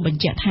សូមបញ្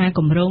ជាក់ថាគ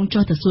ម្រោង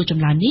ចុះទៅសួរច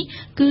ម្លើយនេះ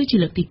គឺជា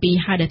លើកទី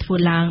2ហើយដែលធ្វើ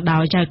ឡើងដោ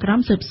យចៅក្រម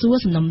ស៊ើបសួរ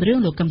សំណុំរឿង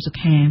លោកកឹមសុ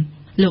ខា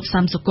លោក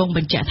សំសុគង្គប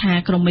ញ្ជាក់ថា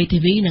ក្រុមមេធា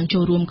វីនឹងចូ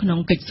លរួមក្នុង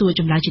កិច្ចសួរ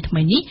ចម្លើយជាថ្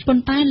មីនេះប៉ុ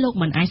ន្តែលោក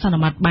មិនអាចស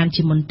ន្មតបាន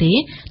ជាមុនទេ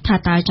ថា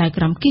តើចៅ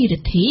ក្រមគិរិ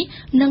ទ្ធី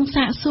នឹង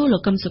សាកសួរលោ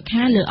កកឹមសុ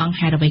ខាលើអង្គ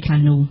ហេតុអ្វីខ្លះ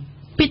នោះ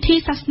ពិធី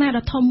សាសនា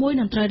ដ៏ធំមួយ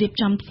នឹងត្រូវរៀប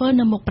ចំធ្វើ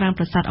នៅមុខប្រាង្គ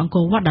ប្រាសាទអង្គ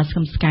រវត្តដ៏ស្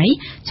កឹមស្កៃ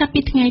ចាប់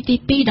ពីថ្ងៃទី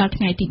2ដល់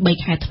ថ្ងៃទី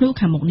3ខែធ្នូ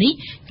ខាងមុខនេះ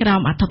ក្រោ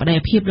មអធិបតី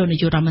ភាពលោកនាយ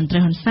ករដ្ឋមន្ត្រី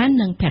ហ៊ុនសែន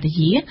និងភរិ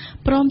យា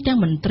ព្រមទាំង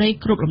មន្ត្រី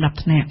គ្រប់លំដាប់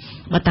ថ្នាក់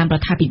បើតាមរ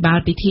ដ្ឋាភិបាល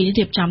ពិធីនេះ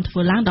រៀបចំធ្វើ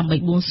ឡើងដើម្បី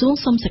បួងសួង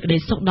សុំសេចក្តី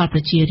សុខដល់ប្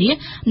រជារាស្ត្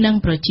រនិង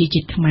ប្រជាជា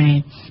តិខ្មែរ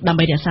ដើម្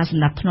បីរក្សាស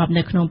ណ្ដាប់ធ្នាប់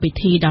នៅក្នុងពិ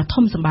ធីដ៏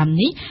ធំសម្បើម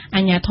នេះ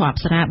អាជ្ញាធរអ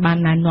ប្សរាបាន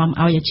ណែនាំ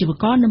ឲ្យអាជីវ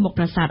ករនៅមុខ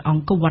ប្រាសាទអ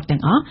ង្គរវត្តទាំ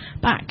ងអស់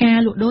ផ្អាកការ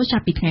លក់ដូរចា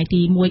ប់ពីថ្ងៃ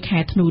ទី1ខែ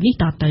ធ្នូនេះ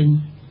តទៅ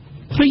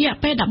រយៈ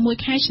ពេល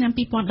11ខែឆ្នាំ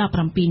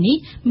2017នេះ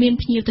មាន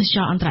ភ្ញៀវទេសច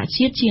រអន្តរ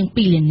ជាតិជាង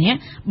2លាននាក់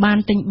បាន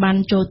ទិញបាន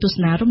ចូលទស្ស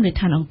នារមណីយ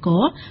ដ្ឋានអង្គ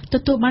រទ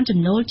ទួលបានចំ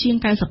ណូលជាង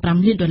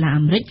$95 លាន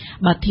អាមេរិក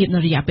បើធៀបនឹ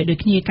ងរយៈពេលដូច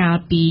គ្នាកាល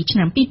ពីឆ្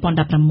នាំ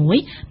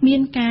2016មា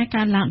នការ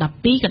កើនឡើង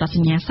12កដស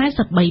ញ្ញា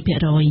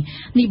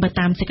 43% នេះបើ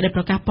តាមសេចក្តី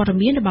ប្រកាសព័ត៌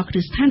មានរបស់គ្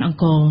រឹះស្ថានអង្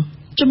គរ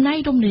ចំណែក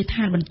រមណីយដ្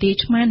ឋានបន្ទាយ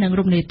ឆ្មានិង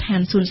រមណីយដ្ឋា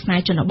នសួនស្នេ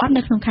ហ៍ជនបទ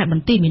នៅក្នុងខេត្តប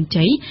ន្ទាយមាន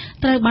ជ័យ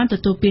ត្រូវបានទ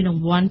ទួលពានរ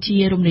ង្វាន់ជា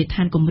រមណីយដ្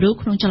ឋានគំរូ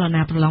ក្នុងចល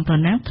នាប្រឡងប្រ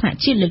ណាំងថ្នាក់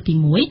ជាតិលើកទី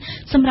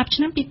1សម្រាប់ឆ្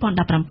នាំ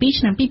2017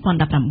ឆ្នាំ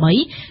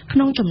2018ក្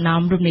នុងចំណោ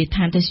មរមណីយដ្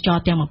ឋានទេសចរ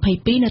ទាំង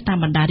22នៅតាម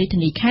បណ្ដារាជធា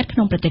នីខេត្តក្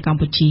នុងប្រទេសកម្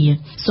ពុជា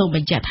សូមប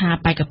ញ្ជាក់ថា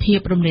បេក្ខភាព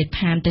រមណីយដ្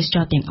ឋានទេសច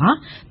រទាំងអស់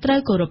ត្រូវ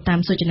គោរពតាម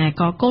សូចនា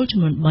ករគោលចំ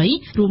នួន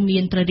3រួមមា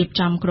នត្រូវរៀប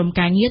ចំក្រុម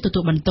ការងារទទួ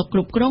លបន្ទុកគ្រ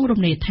ប់គ្រងរ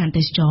មណីយដ្ឋាន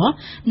ទេសចរ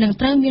និង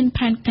ត្រូវមាន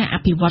ផែនការអ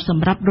ភិវឌ្ឍស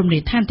ម្រាប់រមណី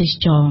យដ្ឋានទេស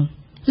ចរ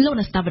លោក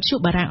អ្នកស្ដាប់វិទ្យុ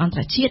បារាំងអន្ត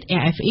រជាតិ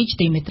RFI ជា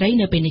ទីមេត្រី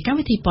នៅពេលនេះកម្ម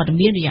វិធីព័ត៌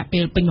មានរយៈពេ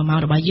លពេញ1ម៉ោង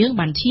របស់យើង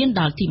បានឈាន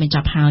ដល់ទីបញ្ច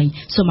ប់ហើយ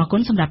សូមអរគុ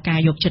ណសម្រាប់ការ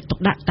យកចិត្តទុក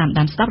ដាក់តាម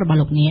ដានស្ដាប់របស់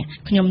លោកអ្នក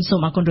ខ្ញុំសូ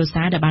មអរគុណរ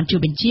សាដែលបានជួយ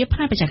បញ្ជាផ្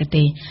នែកបច្ចេក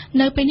ទេស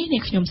នៅពេលនេះអ្ន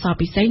កខ្ញុំស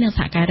ពិសីនិងស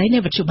ហការីនៃ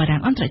វិទ្យុបារាំ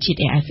ងអន្តរជាតិ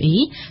RFI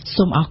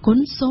សូមអរគុណ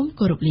សូម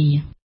គោរពលា